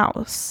of the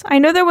house. I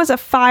know there was a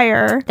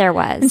fire. There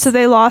was. And so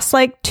they lost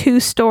like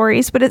 2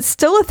 stories, but it's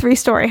still a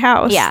 3-story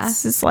house. Yeah.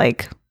 It's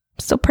like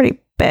still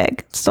pretty big.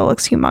 It still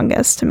looks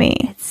humongous to me.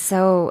 It is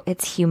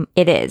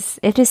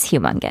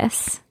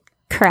humongous.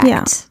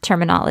 Correct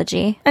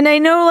terminology. And I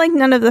know like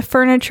none of the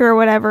furniture or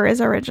whatever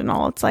is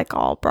original. It's like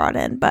all brought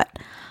in, but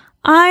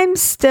I'm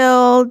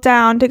still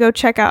down to go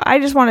check out. I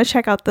just want to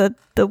check out the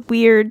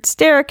weird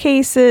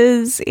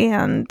staircases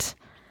and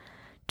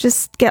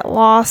just get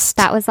lost.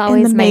 That was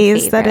always in the my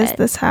maze favorite. that is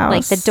this house.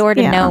 Like the door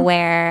to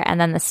nowhere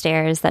and then the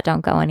stairs that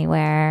don't go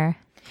anywhere.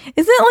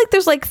 Isn't it like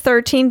there's like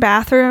 13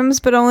 bathrooms,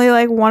 but only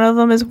like one of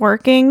them is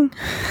working?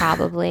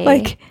 Probably.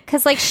 Like,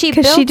 because like she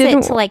built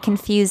it to like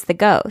confuse the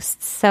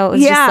ghosts. So it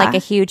was just like a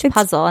huge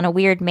puzzle and a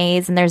weird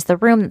maze. And there's the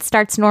room that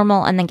starts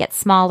normal and then gets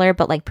smaller,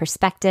 but like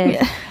perspective.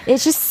 Yeah.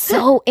 It's just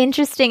so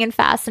interesting and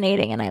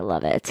fascinating. And I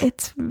love it.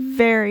 It's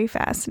very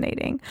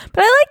fascinating.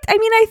 But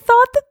I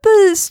thought that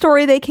the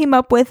story they came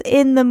up with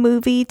in the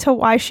movie to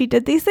why she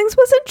did these things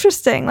was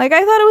interesting. Like, I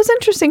thought it was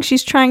interesting.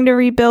 She's trying to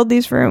rebuild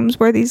these rooms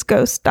where these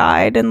ghosts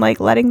died and like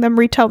letting them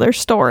retell their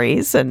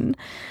stories. And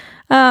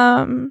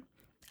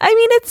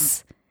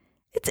it's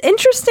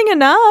interesting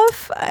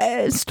enough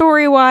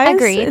story-wise.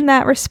 Agreed. In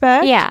that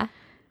respect. Yeah.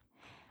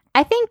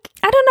 I think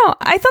I don't know.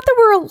 I thought there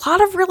were a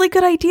lot of really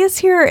good ideas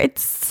here. It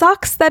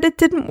sucks that it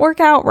didn't work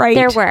out right.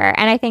 there were,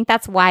 and I think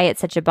that's why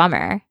it's such a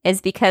bummer, is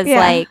because Yeah.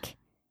 like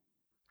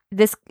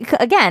this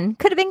again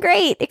could have been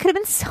great. It could have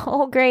been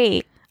so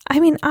great. I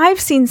mean, I've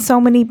seen so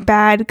many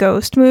bad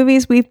ghost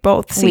movies. We've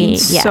both seen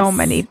so yes.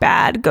 many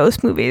bad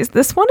ghost movies.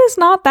 This one is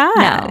not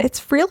that. No.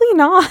 It's really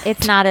not.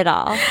 It's not at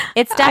all.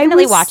 It's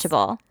definitely was-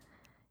 watchable.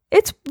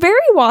 It's very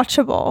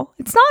watchable.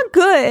 It's not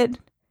good,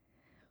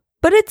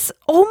 but it's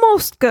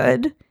almost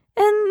good.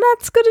 And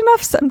that's good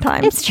enough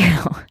sometimes. It's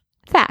true.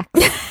 Facts.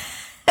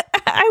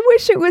 I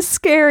wish it was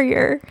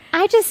scarier.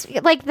 I just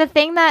like the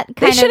thing that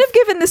They kind should of. have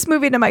given this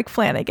movie to Mike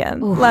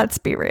Flanagan. Ooh. Let's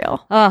be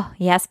real. Oh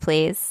yes,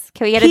 please.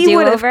 Can we get a He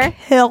would do-over? have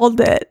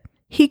killed it.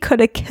 He could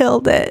have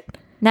killed it.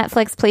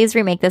 Netflix, please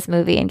remake this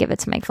movie and give it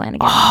to Mike Flanagan.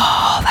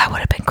 Oh, that would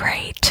have been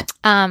great.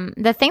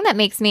 The thing that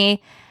makes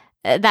me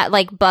that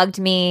like bugged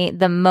me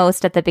the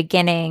most at the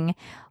beginning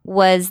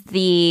was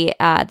the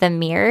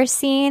mirror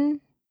scene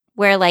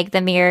where like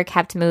the mirror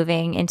kept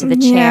moving into the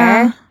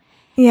chair,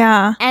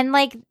 Yeah. and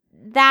like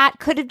that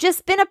could have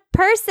just been a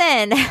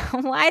person.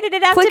 Why did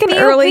it have It's like to be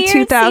an early a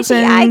weird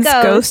 2000s CGI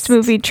ghost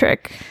movie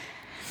trick.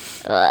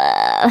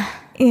 Ugh.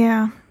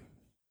 Yeah.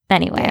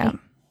 Anyway, Yeah.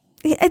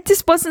 It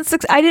just wasn't.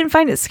 I didn't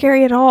find it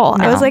scary at all.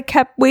 I No. was like,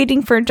 kept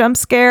waiting for a jump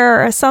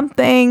scare or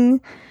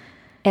something.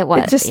 it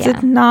was. It just yeah.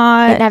 did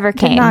not. It never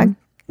did not-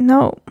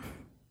 no,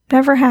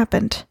 never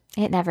happened.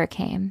 It never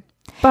came.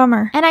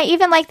 Bummer. And I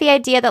even like the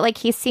idea that like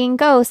he's seeing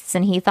ghosts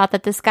and he thought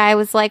that this guy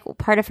was like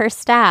part of her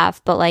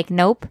staff, but like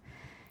nope,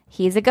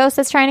 he's a ghost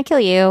that's trying to kill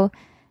you.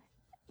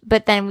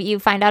 But then you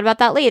find out about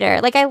that later.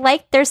 Like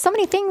there's so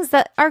many things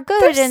that are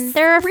good There's and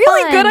they're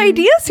really fun. good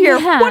ideas here.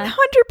 Yeah.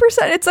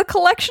 100%. It's a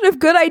collection of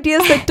good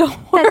ideas that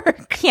don't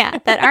work. Yeah,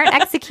 that aren't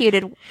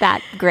executed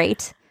that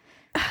great.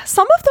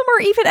 Some of them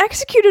are even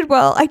executed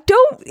well.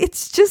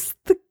 It's just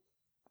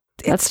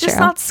That's just true.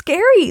 not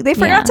scary. They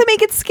forgot Yeah. to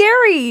make it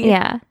scary.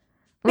 Yeah.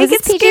 Make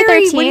it this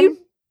scary. What are PG-13? you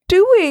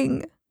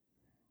doing?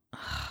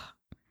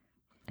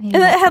 Maybe And it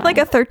that's had like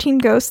why. a 13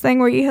 ghost thing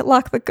where you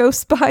lock the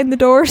ghosts behind the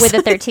doors. with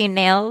the 13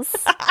 nails.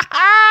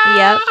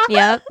 Yep.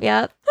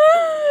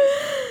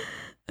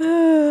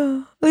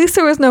 At least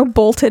there was no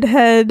bolted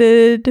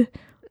headed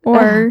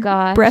or Oh,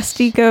 gosh.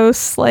 breasty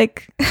ghosts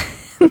like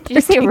Did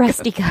you say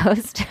rusty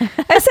ghost?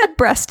 I said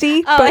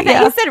breasty, Oh, I but thought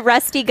yeah, you said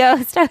rusty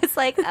ghost. I was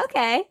like,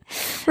 okay.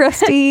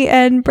 rusty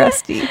and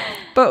breasty.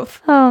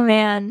 Both. Oh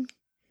man.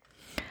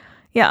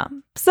 Yeah.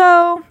 So,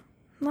 all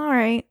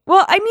right.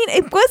 Well, I mean,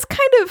 it was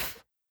kind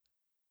of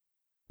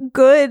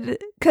good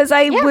because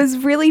I Yeah. was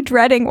really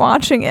dreading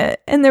watching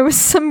it, and there was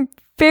some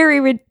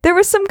there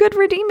was some good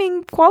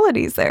redeeming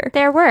qualities there.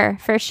 There were,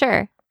 for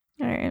sure.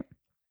 All right.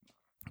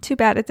 Too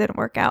bad it didn't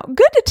work out.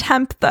 Good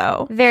attempt,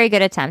 though. Very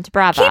good attempt.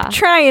 Bravo. Keep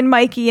trying,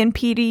 Mikey and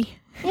Petey.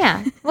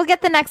 Yeah. We'll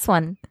get the next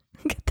one.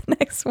 Get the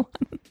next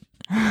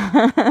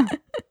one.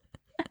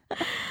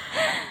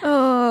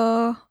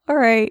 Oh, all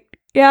right.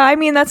 Yeah, I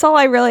mean, that's all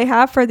I really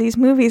have for these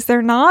movies.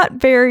 They're not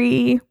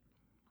very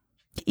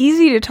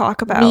easy to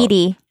talk about.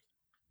 Meaty.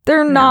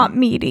 They're not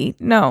meaty.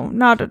 No,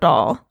 not at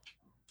all.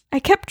 I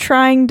kept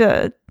trying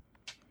to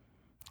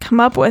come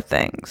up with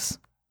things.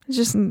 It's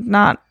just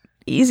not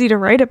easy to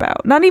write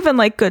about. Not even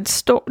like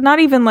not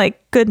even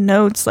like good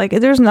notes. Like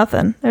there's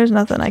nothing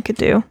I could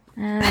do.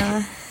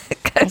 I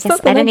guess I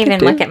didn't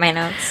even look at my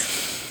notes.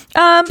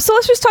 So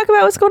let's just talk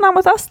about what's going on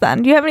with us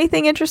then. Do you have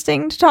anything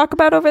interesting to talk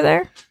about over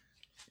there?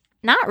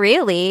 Not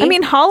really. I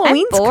mean,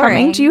 Halloween's I'm coming.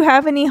 boring. Do you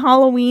have any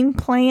Halloween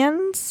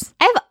plans?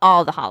 I have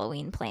all the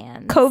Halloween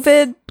plans.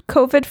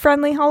 COVID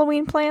friendly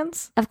Halloween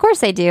plans? Of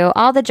course I do.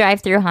 All the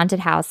drive-through haunted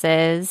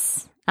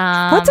houses.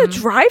 What's a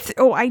drive?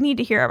 Oh, I need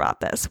to hear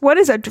about this. What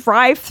is a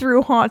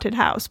drive-through haunted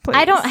house, please?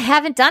 I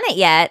haven't done it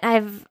yet.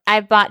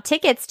 I've bought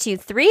tickets to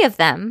 3 of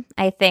them,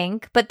 I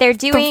think, but they're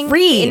doing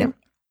 3.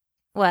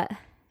 What?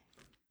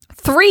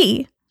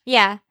 3.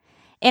 Yeah.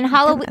 In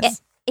Halloween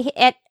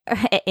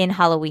in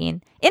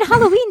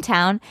Halloween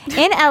Town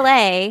in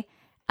LA,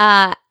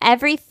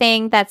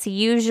 everything that's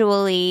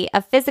usually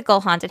a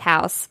physical haunted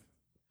house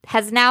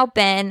has now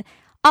been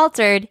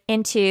altered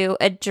into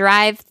a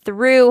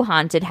drive-through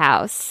haunted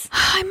house.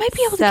 I might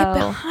be able to get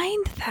So-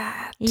 behind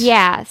that.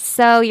 Yeah,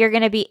 so you're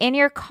going to be in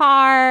your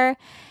car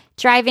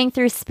driving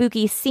through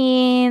spooky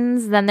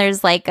scenes. Then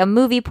there's like a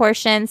movie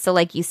portion, so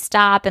like you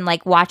stop and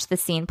like watch the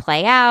scene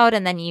play out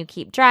and then you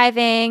keep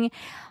driving.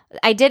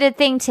 I did a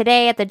thing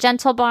today at the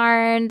Gentle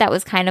Barn that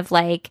was kind of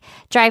like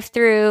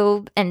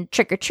drive-through and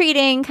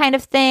trick-or-treating kind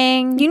of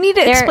thing. You need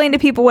to explain to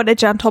people what a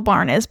gentle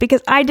barn is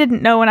because I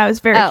didn't know and I was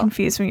very Oh.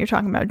 confused when you're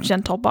talking about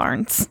gentle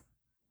barns.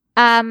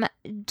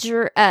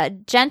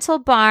 Gentle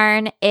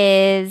Barn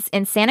is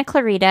in Santa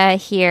Clarita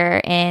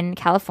here in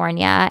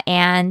California,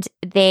 and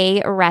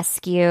they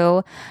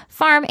rescue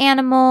farm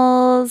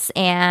animals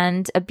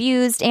and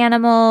abused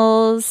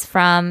animals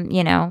from,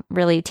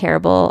 really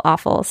terrible,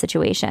 awful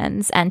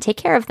situations and take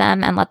care of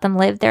them and let them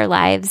live their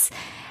lives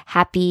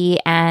happy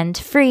and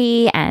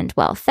free and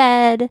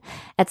well-fed,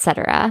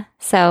 etc.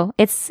 So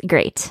it's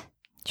great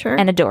Sure.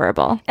 and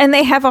adorable. And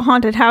they have a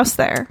haunted house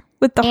there.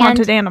 with the And-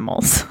 haunted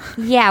animals.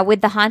 Yeah,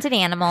 with the haunted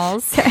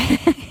animals.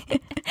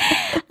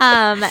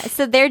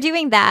 So they're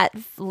doing that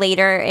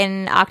later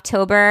in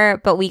October,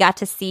 but we got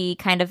to see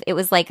it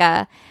was like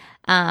a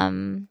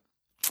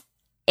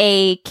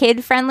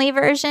kid-friendly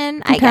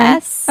version, I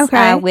guess.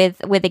 Okay.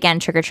 With again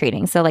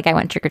trick-or-treating. So like I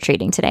went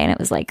trick-or-treating today and it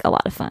was like a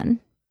lot of fun.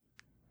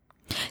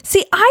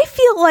 See, I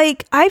feel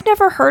like I've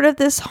never heard of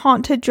this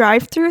haunted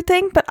drive-through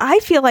thing, but I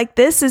feel like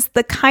this is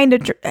the kind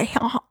of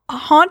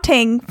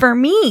haunting for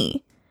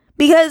me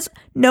because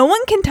no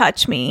one can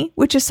touch me,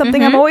 which is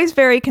something I'm always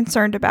very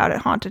concerned about at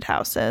haunted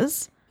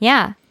houses.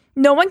 Yeah.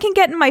 No one can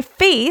get in my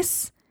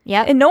face,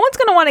 Yep. and no one's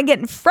going to want to get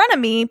in front of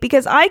me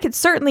because I could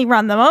certainly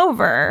run them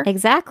over.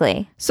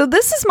 Exactly. So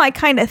this is my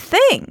kind of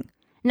thing.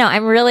 No,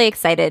 I'm really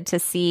excited to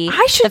see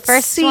I should the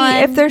first see one.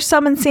 if there's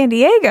some in San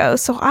Diego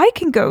so I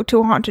can go to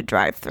a haunted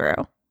drive-through.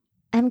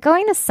 I'm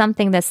going to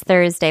something this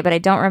Thursday, but I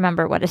don't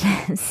remember what it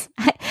is.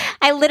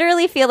 I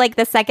literally feel like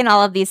the second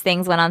all of these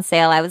things went on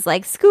sale, I was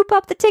like, scoop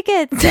up the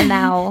tickets. And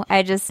now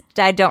I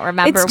don't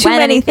remember It's too when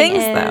many anything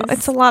things, is. though.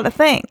 It's a lot of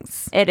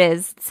things. It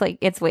is.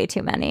 It's way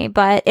too many,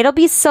 but it'll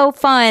be so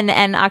fun.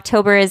 And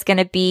October is going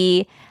to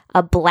be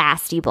a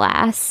blasty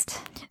blast.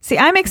 See,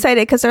 I'm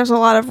excited because there's a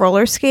lot of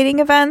roller skating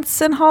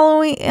events on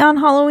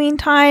Halloween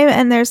time,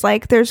 and there's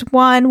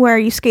one where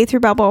you skate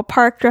through Balboa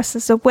Park dressed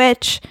as a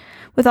witch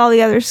with all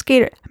the other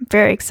skaters. I'm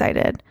very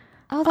excited.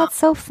 Oh, that's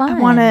so fun.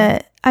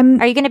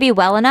 Are you going to be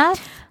well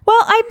enough?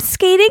 Well, I'm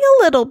skating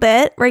a little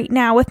bit right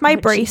now with my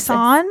brace Jesus.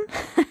 on.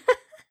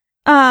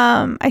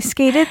 I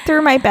skated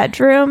through my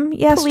bedroom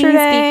yesterday. Please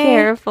be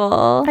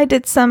careful. I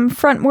did some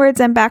frontwards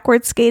and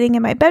backwards skating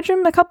in my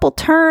bedroom, a couple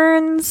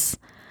turns.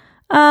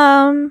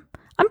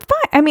 I'm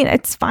fine. I mean,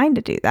 it's fine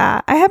to do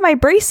that. I have my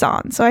brace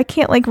on, so I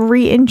can't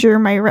re-injure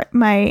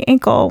my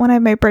ankle when I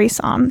have my brace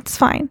on. It's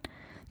fine.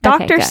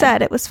 Doctor good.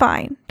 said it was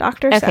fine.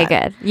 Doctor said. Okay,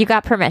 good. You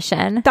got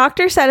permission.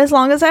 Doctor said as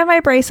long as I have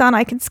my brace on,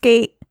 I can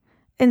skate,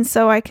 and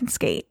so I can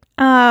skate.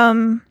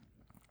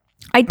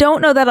 I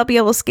don't know that I'll be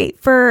able to skate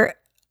for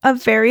a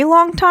very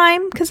long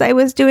time because I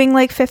was doing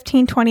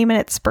 15-20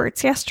 minute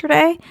spurts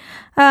yesterday.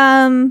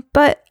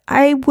 But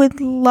I would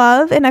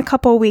love in a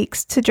couple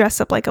weeks to dress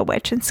up like a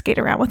witch and skate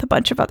around with a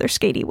bunch of other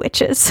skatey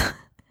witches.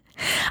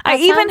 I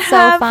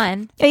So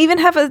fun. even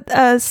have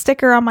a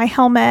sticker on my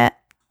helmet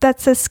that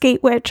says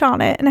skate witch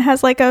on it, and it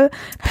has a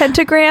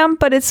pentagram,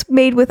 but it's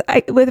made with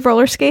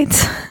roller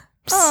skates.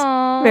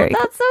 Oh, Very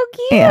that's so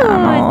cute. Yeah,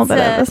 I'm a little bit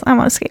of this. I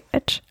want a skate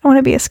witch. I want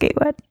to be a skate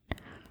witch.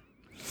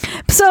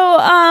 So,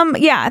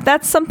 yeah,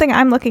 that's something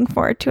I'm looking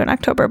forward to in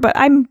October, but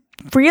I'm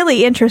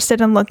really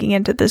interested in looking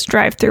into this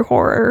drive-through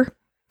horror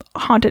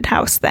haunted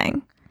house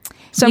thing.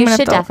 So You I'm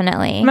should gonna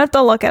definitely have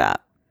to look it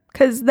up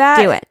because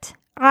that do it.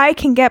 I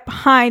can get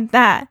behind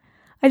that.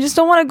 I just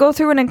don't want to go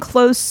through an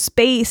enclosed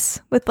space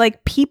with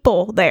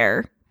people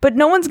there, but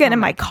no one's getting in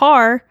my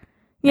car.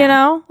 You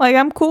know,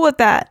 I'm cool with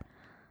that.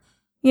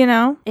 You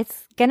know,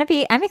 It's gonna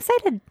be. I'm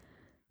excited.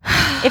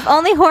 If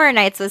only Horror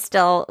Nights was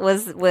still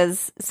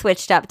was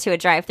switched up to a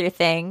drive-through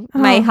thing,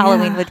 my Oh,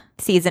 Halloween yeah.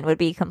 season would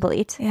be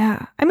complete.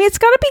 yeah. I mean, it's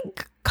got to be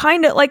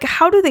kind of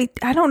how do they?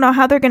 I don't know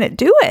how they're gonna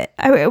do it.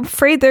 I'm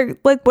afraid they're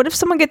what if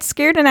someone gets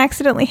scared and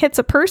accidentally hits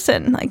a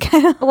person?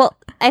 Well,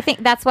 I think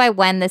that's why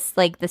when this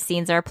the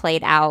scenes are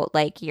played out,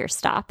 you're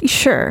stopped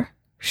sure,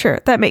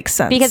 that makes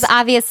sense because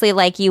obviously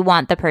you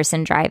want the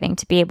person driving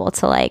to be able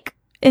to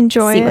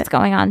enjoy see it. what's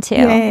going on too.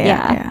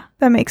 Yeah.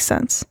 That makes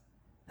sense.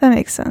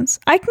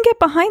 I can get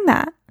behind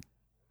that.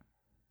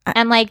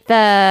 And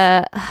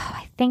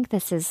I think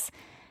this is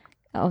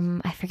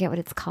I forget what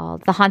it's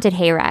called, the Haunted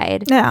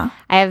Hayride. Yeah.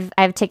 I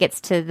have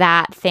tickets to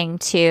that thing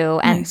too,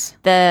 and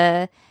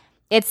Nice.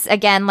 it's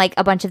again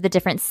a bunch of the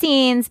different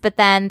scenes, but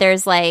then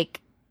there's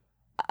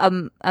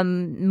a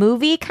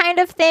movie kind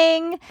of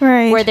thing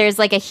Right. where there's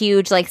a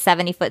huge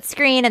 70-foot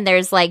screen and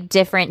there's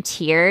different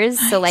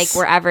tiers. Nice.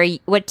 So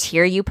what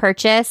tier you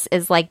purchase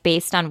is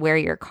based on where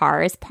your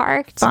car is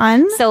parked.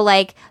 Fun. So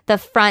the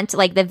front,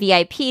 the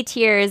VIP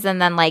tiers,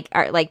 and then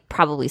are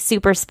probably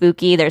super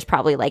spooky. There's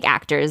probably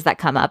actors that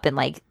come up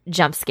and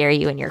jump scare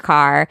you in your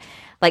car,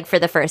 for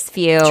the first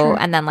few, True.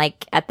 and then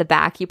at the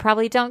back you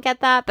probably don't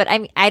get that. But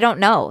I don't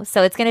know.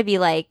 So it's gonna be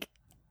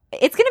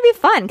it's gonna be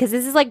fun because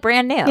this is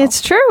brand new.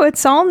 It's true.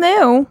 It's all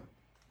new.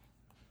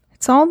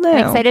 I'm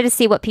excited to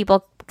see what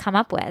people come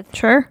up with.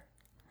 Sure.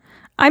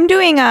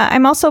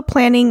 I'm also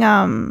planning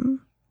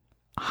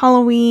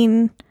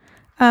Halloween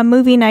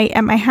movie night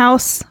at my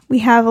house. We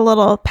have a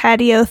little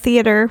patio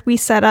theater we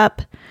set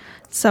up.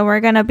 So we're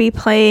going to be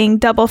playing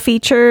double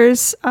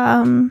features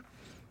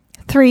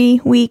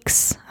 3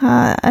 weeks,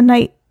 a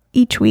night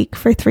each week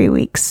for 3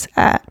 weeks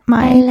at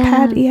my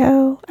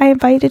patio. I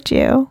invited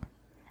you.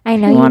 I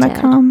know You you want to did.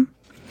 come?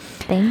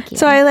 Thank you.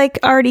 So I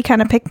already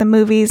kind of picked the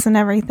movies and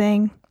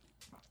everything.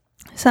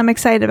 So I'm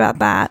excited about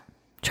that.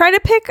 Try to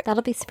pick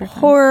That'll be super fun.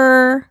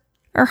 horror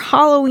or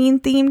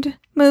Halloween themed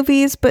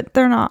movies, but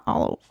they're not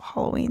all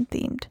Halloween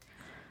themed.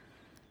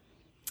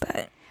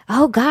 But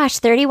Oh gosh,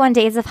 31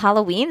 Days of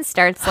Halloween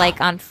starts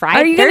on Friday.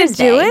 are you going to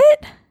Thursday. do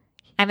it?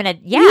 I'm gonna.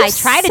 Yeah, I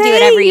try to do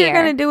it every You're year.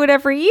 going to do it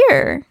every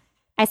year.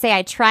 I say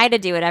I try to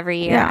do it every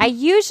year. Yeah. I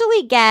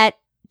usually get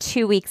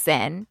 2 weeks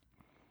in,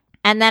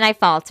 and then I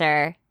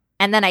falter,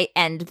 and then I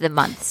end the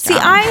month strong.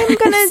 See, I am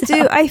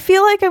gonna I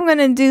feel like I'm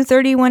gonna do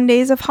 31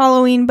 Days of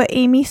Halloween, but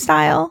Amy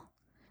style.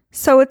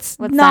 So it's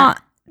What's not.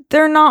 that?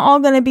 They're not all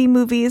gonna be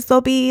movies.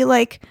 They'll be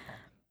like.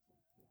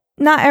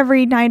 Not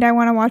every night I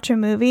want to watch a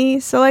movie.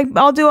 So like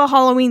I'll do a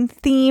Halloween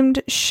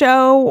themed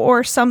show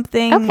or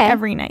something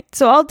every night.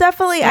 So I'll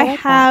definitely I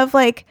have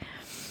like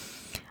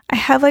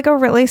a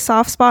really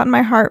soft spot in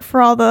my heart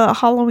for all the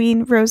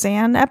Halloween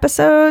Roseanne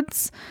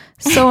episodes.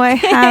 So I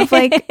have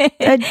like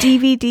a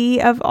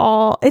DVD of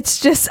all. It's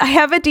just I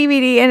have a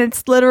DVD and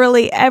it's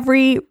literally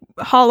every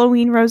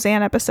Halloween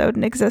Roseanne episode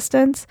in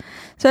existence.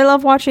 So I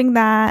love watching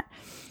that.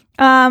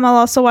 I'll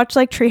also watch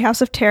like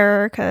Treehouse of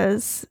Terror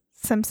cuz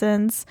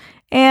Simpsons.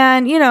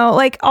 And, you know,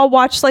 like I'll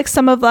watch like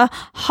some of the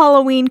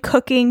Halloween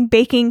cooking,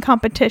 baking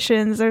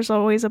competitions. There's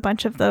always a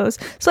bunch of those.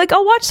 So like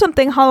I'll watch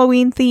something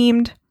Halloween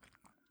themed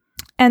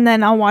and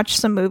then I'll watch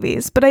some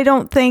movies. But I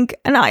don't think,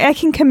 and I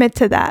can commit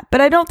to that.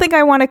 But I don't think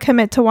I want to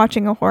commit to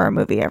watching a horror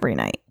movie every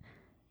night.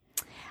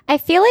 I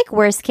feel like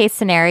worst case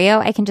scenario,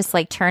 I can just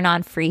like turn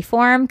on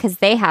Freeform because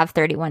they have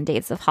 31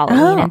 Days of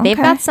Halloween and they've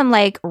got some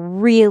like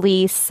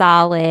really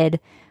solid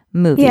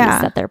movies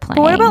that they're playing.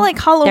 But what about like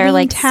Halloween They're,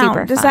 like, Town?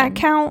 super Does fun. that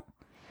count?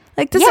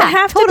 Like, does it Yeah,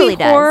 have totally to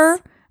be horror?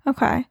 does.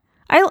 Okay.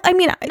 I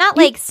mean, Not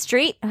like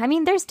street. I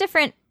mean, there's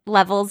different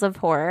levels of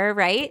horror,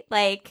 right?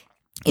 Like,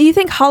 you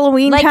think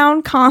Halloween like-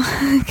 Town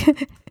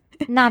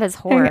not as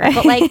horror, Okay.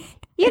 but like,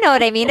 you know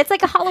what I mean? It's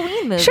like a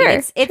Halloween movie. Sure,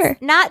 It's sure.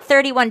 not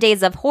 31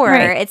 Days of Horror.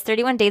 Right. It's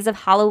 31 Days of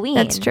Halloween.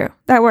 That's true.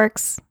 That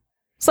works.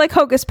 It's like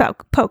Hocus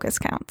Pocus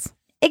counts.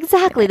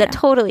 Exactly. Yeah. That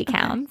totally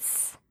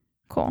counts.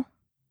 Cool.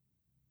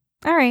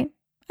 All right.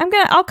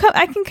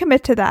 I can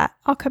commit to that.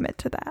 I'll commit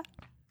to that.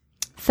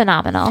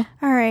 Phenomenal.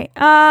 All right.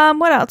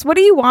 What else? What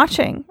are you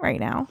watching right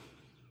now?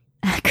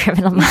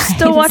 Criminal You're Minds.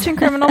 still watching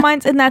Criminal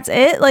Minds and that's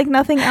it? Like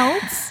nothing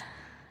else?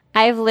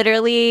 I've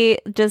literally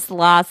just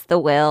lost the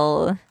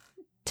will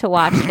to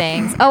watch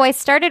things. Oh, I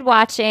started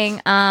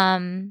watching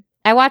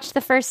I watched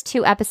the first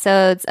 2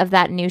 episodes of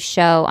that new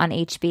show on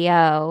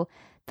HBO.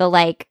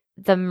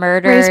 The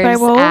murders Raised by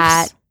Wolves?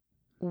 at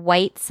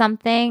White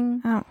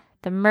something. Oh.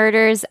 The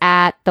murders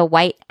at the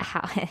White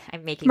House.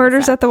 I'm making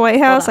Murders at the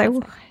White House?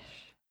 on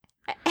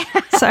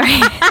Sorry.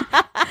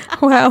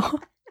 Wow.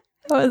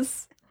 That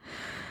was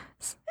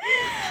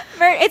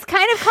It's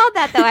kind of called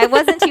that though. I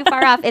wasn't too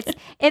far off.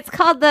 It's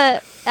called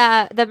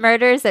the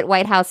Murders at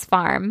White House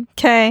Farm,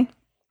 okay.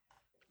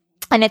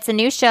 and it's a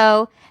new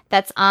show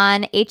that's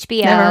on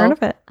HBO. Never heard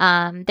of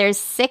it. There's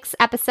 6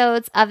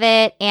 episodes of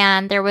it,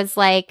 and there was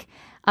like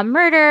a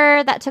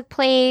murder that took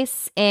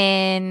place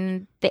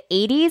in the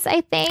 80s,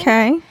 I think.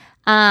 Okay.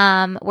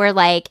 Where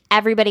like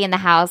everybody in the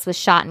house was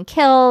shot and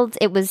killed.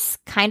 It was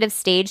kind of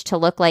staged to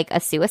look like a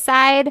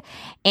suicide,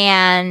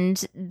 and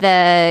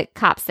the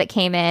cops that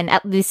came in,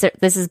 at least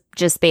this is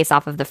just based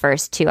off of the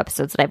first 2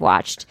 episodes that I've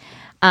watched,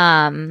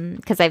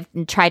 because I've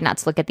tried not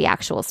to look at the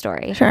actual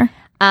story. Sure.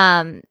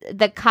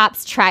 The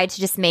cops tried to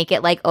just make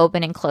it like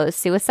open and close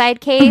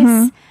suicide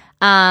case.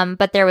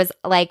 But there was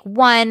like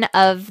one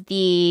of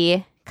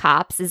the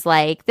cops is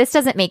like, this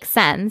doesn't make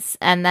sense.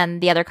 And then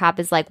the other cop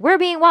is like, we're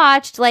being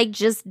watched. Like,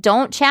 just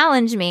don't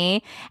challenge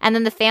me. And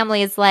then the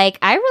family is like,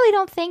 I really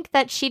don't think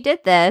that she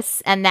did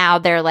this. And now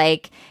they're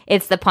like,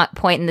 it's the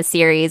point in the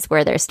series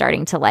where they're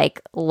starting to like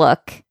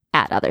look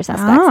at other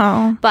suspects.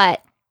 Oh.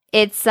 But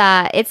it's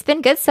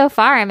been good so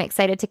far. I'm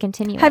excited to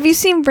continue. Have you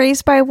seen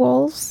Raised by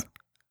Wolves?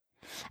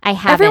 I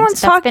haven't.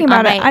 Everyone's That's talking been on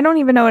about it. my- I don't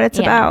even know what it's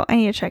Yeah. about. I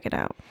need to check it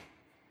out.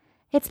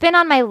 It's been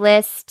on my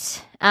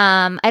list.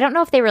 I don't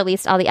know if they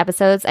released all the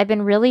episodes. I've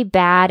been really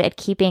bad at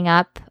keeping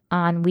up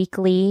on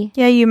weekly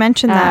Yeah, you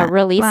mentioned that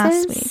releases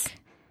last week.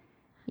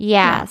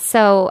 Yeah,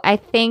 so I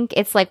think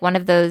it's like one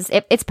of those.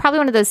 It's probably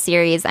one of those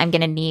series I'm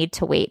gonna need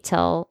to wait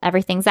till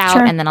everything's out,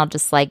 Sure. and then I'll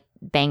just like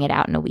bang it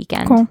out in a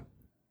weekend. Cool.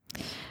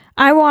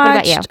 I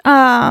about you? watched.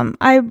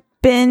 I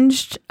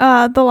binged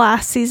the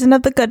last season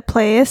of The Good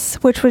Place,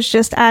 which was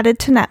just added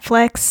to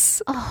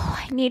Netflix. Oh,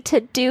 I need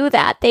to do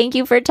that. Thank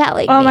you for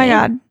telling me. Oh my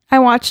god. I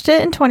watched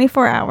it in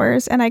 24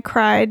 hours and I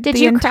cried Did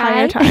the you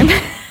entire cry? time.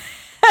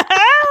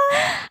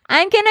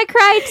 I'm gonna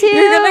cry too.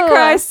 You're gonna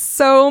cry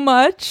so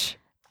much.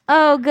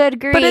 Oh, good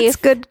grief! But it's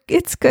good.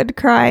 It's good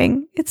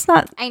crying. It's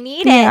not. I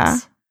need Yeah.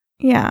 it.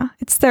 Yeah,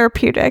 it's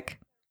therapeutic.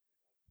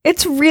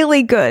 It's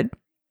really good.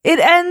 It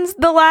ends.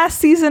 The last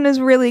season is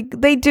really.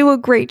 They do a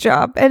great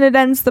job, and it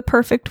ends the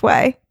perfect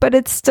way. But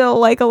it's still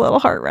like a little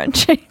heart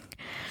wrenching.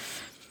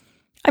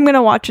 I'm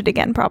gonna watch it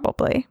again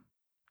probably.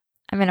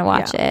 I'm gonna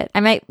watch it. I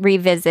might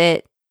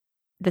revisit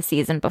the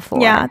season before.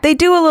 Yeah, they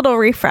do a little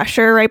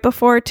refresher right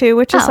before too,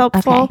 which is Oh,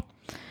 helpful. okay.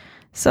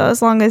 So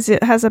as long as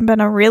it hasn't been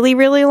a really,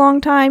 really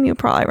long time, you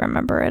probably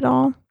remember it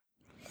all.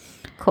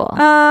 Cool.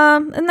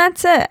 And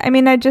that's it. I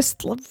mean, I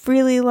just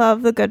really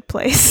love The Good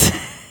Place.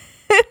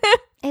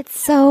 It's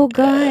so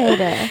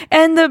good.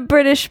 And the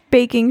British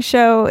baking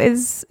show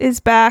is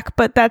back,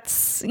 but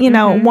that's, you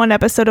know, one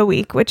episode a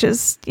week, which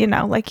is, you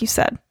know, like you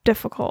said,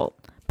 difficult.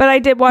 But I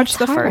did watch It's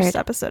the hard. first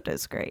episode. It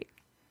was great.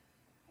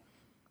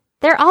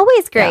 They're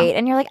always great.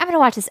 And you're like, I'm going to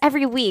watch this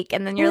every week.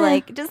 And then you're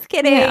like, just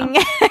kidding.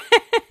 Yeah.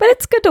 But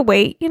it's good to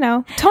wait, you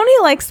know. Tony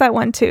likes that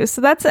one too.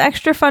 So that's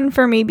extra fun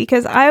for me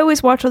because I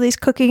always watch all these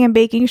cooking and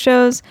baking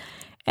shows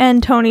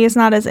and Tony is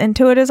not as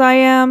into it as I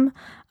am.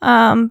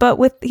 But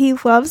he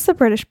loves the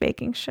British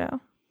baking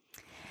show.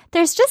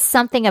 There's just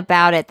something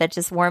about it that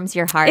just warms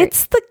your heart.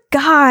 It's the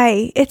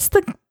guy. It's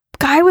the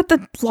guy with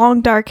the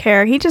long dark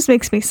hair. He just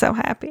makes me so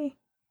happy.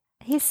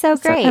 He's so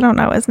great. I don't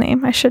know his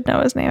name. I should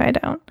know his name. I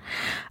don't.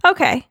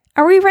 Okay.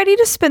 Are we ready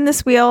to spin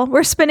this wheel?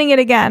 We're spinning it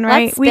again,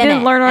 right? Let's We spin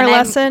didn't it. learn our And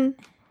lesson.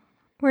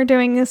 We're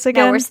doing this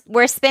again. No,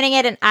 we're spinning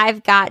it, and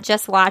I've got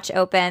Just Watch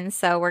open,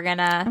 so we're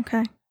gonna.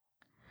 Okay.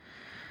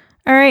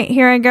 All right,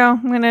 here I go.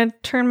 I'm gonna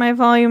turn my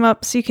volume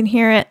up so you can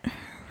hear it.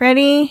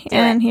 Ready?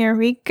 And here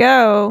we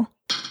go.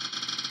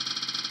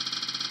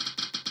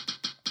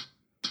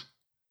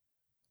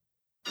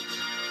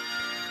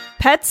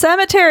 Pet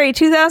Cemetery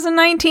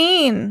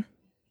 2019.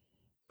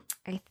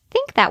 I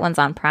think that one's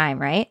on Prime,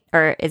 right?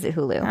 Or is it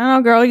Hulu? I don't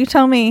know, girl. You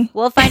tell me.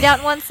 We'll find out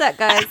in one sec,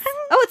 guys.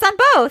 Oh, it's on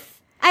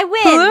both. I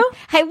win. Hulu?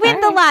 I win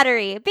All the right.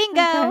 lottery.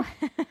 Bingo.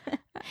 Okay.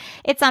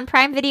 It's on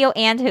Prime Video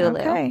and Hulu.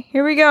 Okay,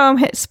 here we go. I'm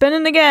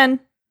spinning again.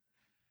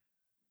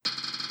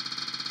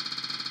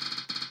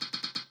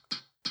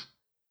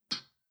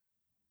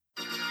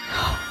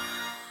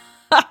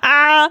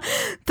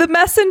 The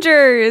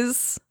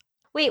Messengers.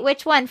 Wait,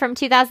 which one? From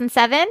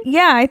 2007?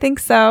 Yeah, I think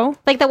so.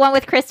 Like the one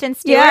with Kristen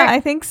Stewart? Yeah, I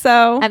think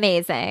so.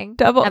 Amazing.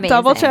 Double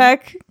Amazing.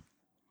 check.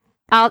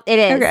 It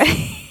is.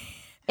 Okay.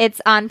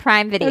 It's on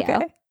Prime Video.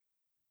 Okay.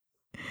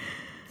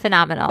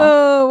 Phenomenal.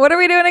 Oh, what are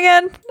we doing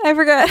again? I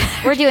forgot.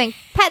 We're doing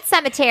Pet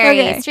Cemetery,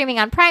 Okay. streaming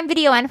on Prime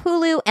Video and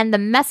Hulu, and The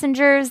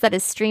Messengers, that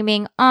is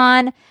streaming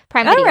on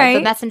Prime All Video. right.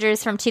 The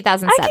Messengers from I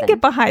 2007. can get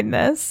behind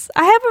this.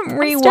 I haven't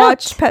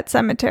rewatched stoked. Pet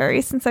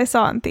Cemetery since I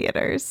saw it in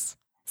theaters.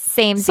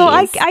 Same So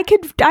I Z's.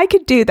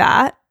 could do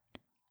that.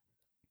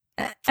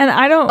 And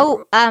I don't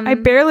Oh, I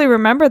barely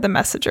remember The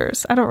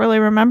Messengers. I don't really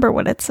remember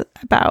what it's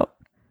about.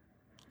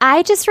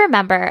 I just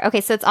remember.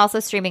 Okay, so it's also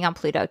streaming on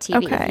Pluto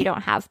TV if Okay. you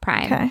don't have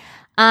Prime. Okay.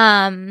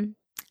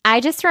 I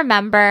just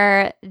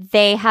remember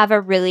they have a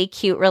really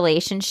cute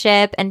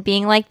relationship and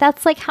being like,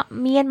 that's like how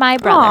me and my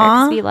brother,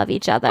 Aw. because we love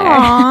each other.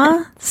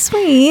 Aw,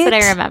 sweet. That's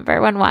what I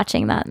remember when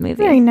watching that movie.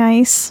 Very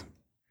nice.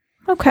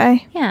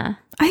 Okay. Yeah.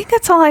 I think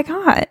that's all I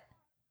got.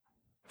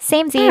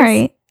 Same Z's. All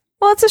right.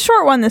 Well, it's a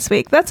short one this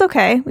week. That's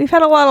okay. We've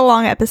had a lot of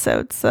long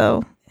episodes,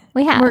 so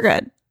We have. we're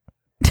good.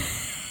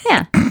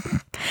 Yeah. All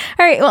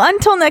right. Well,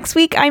 until next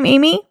week, I'm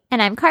Amy.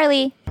 And I'm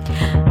Carly.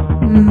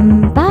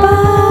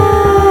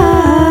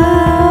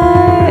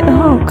 Bye.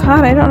 Oh,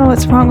 God. I don't know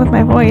what's wrong with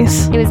my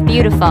voice. It was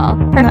beautiful.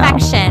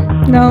 Perfection.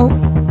 No.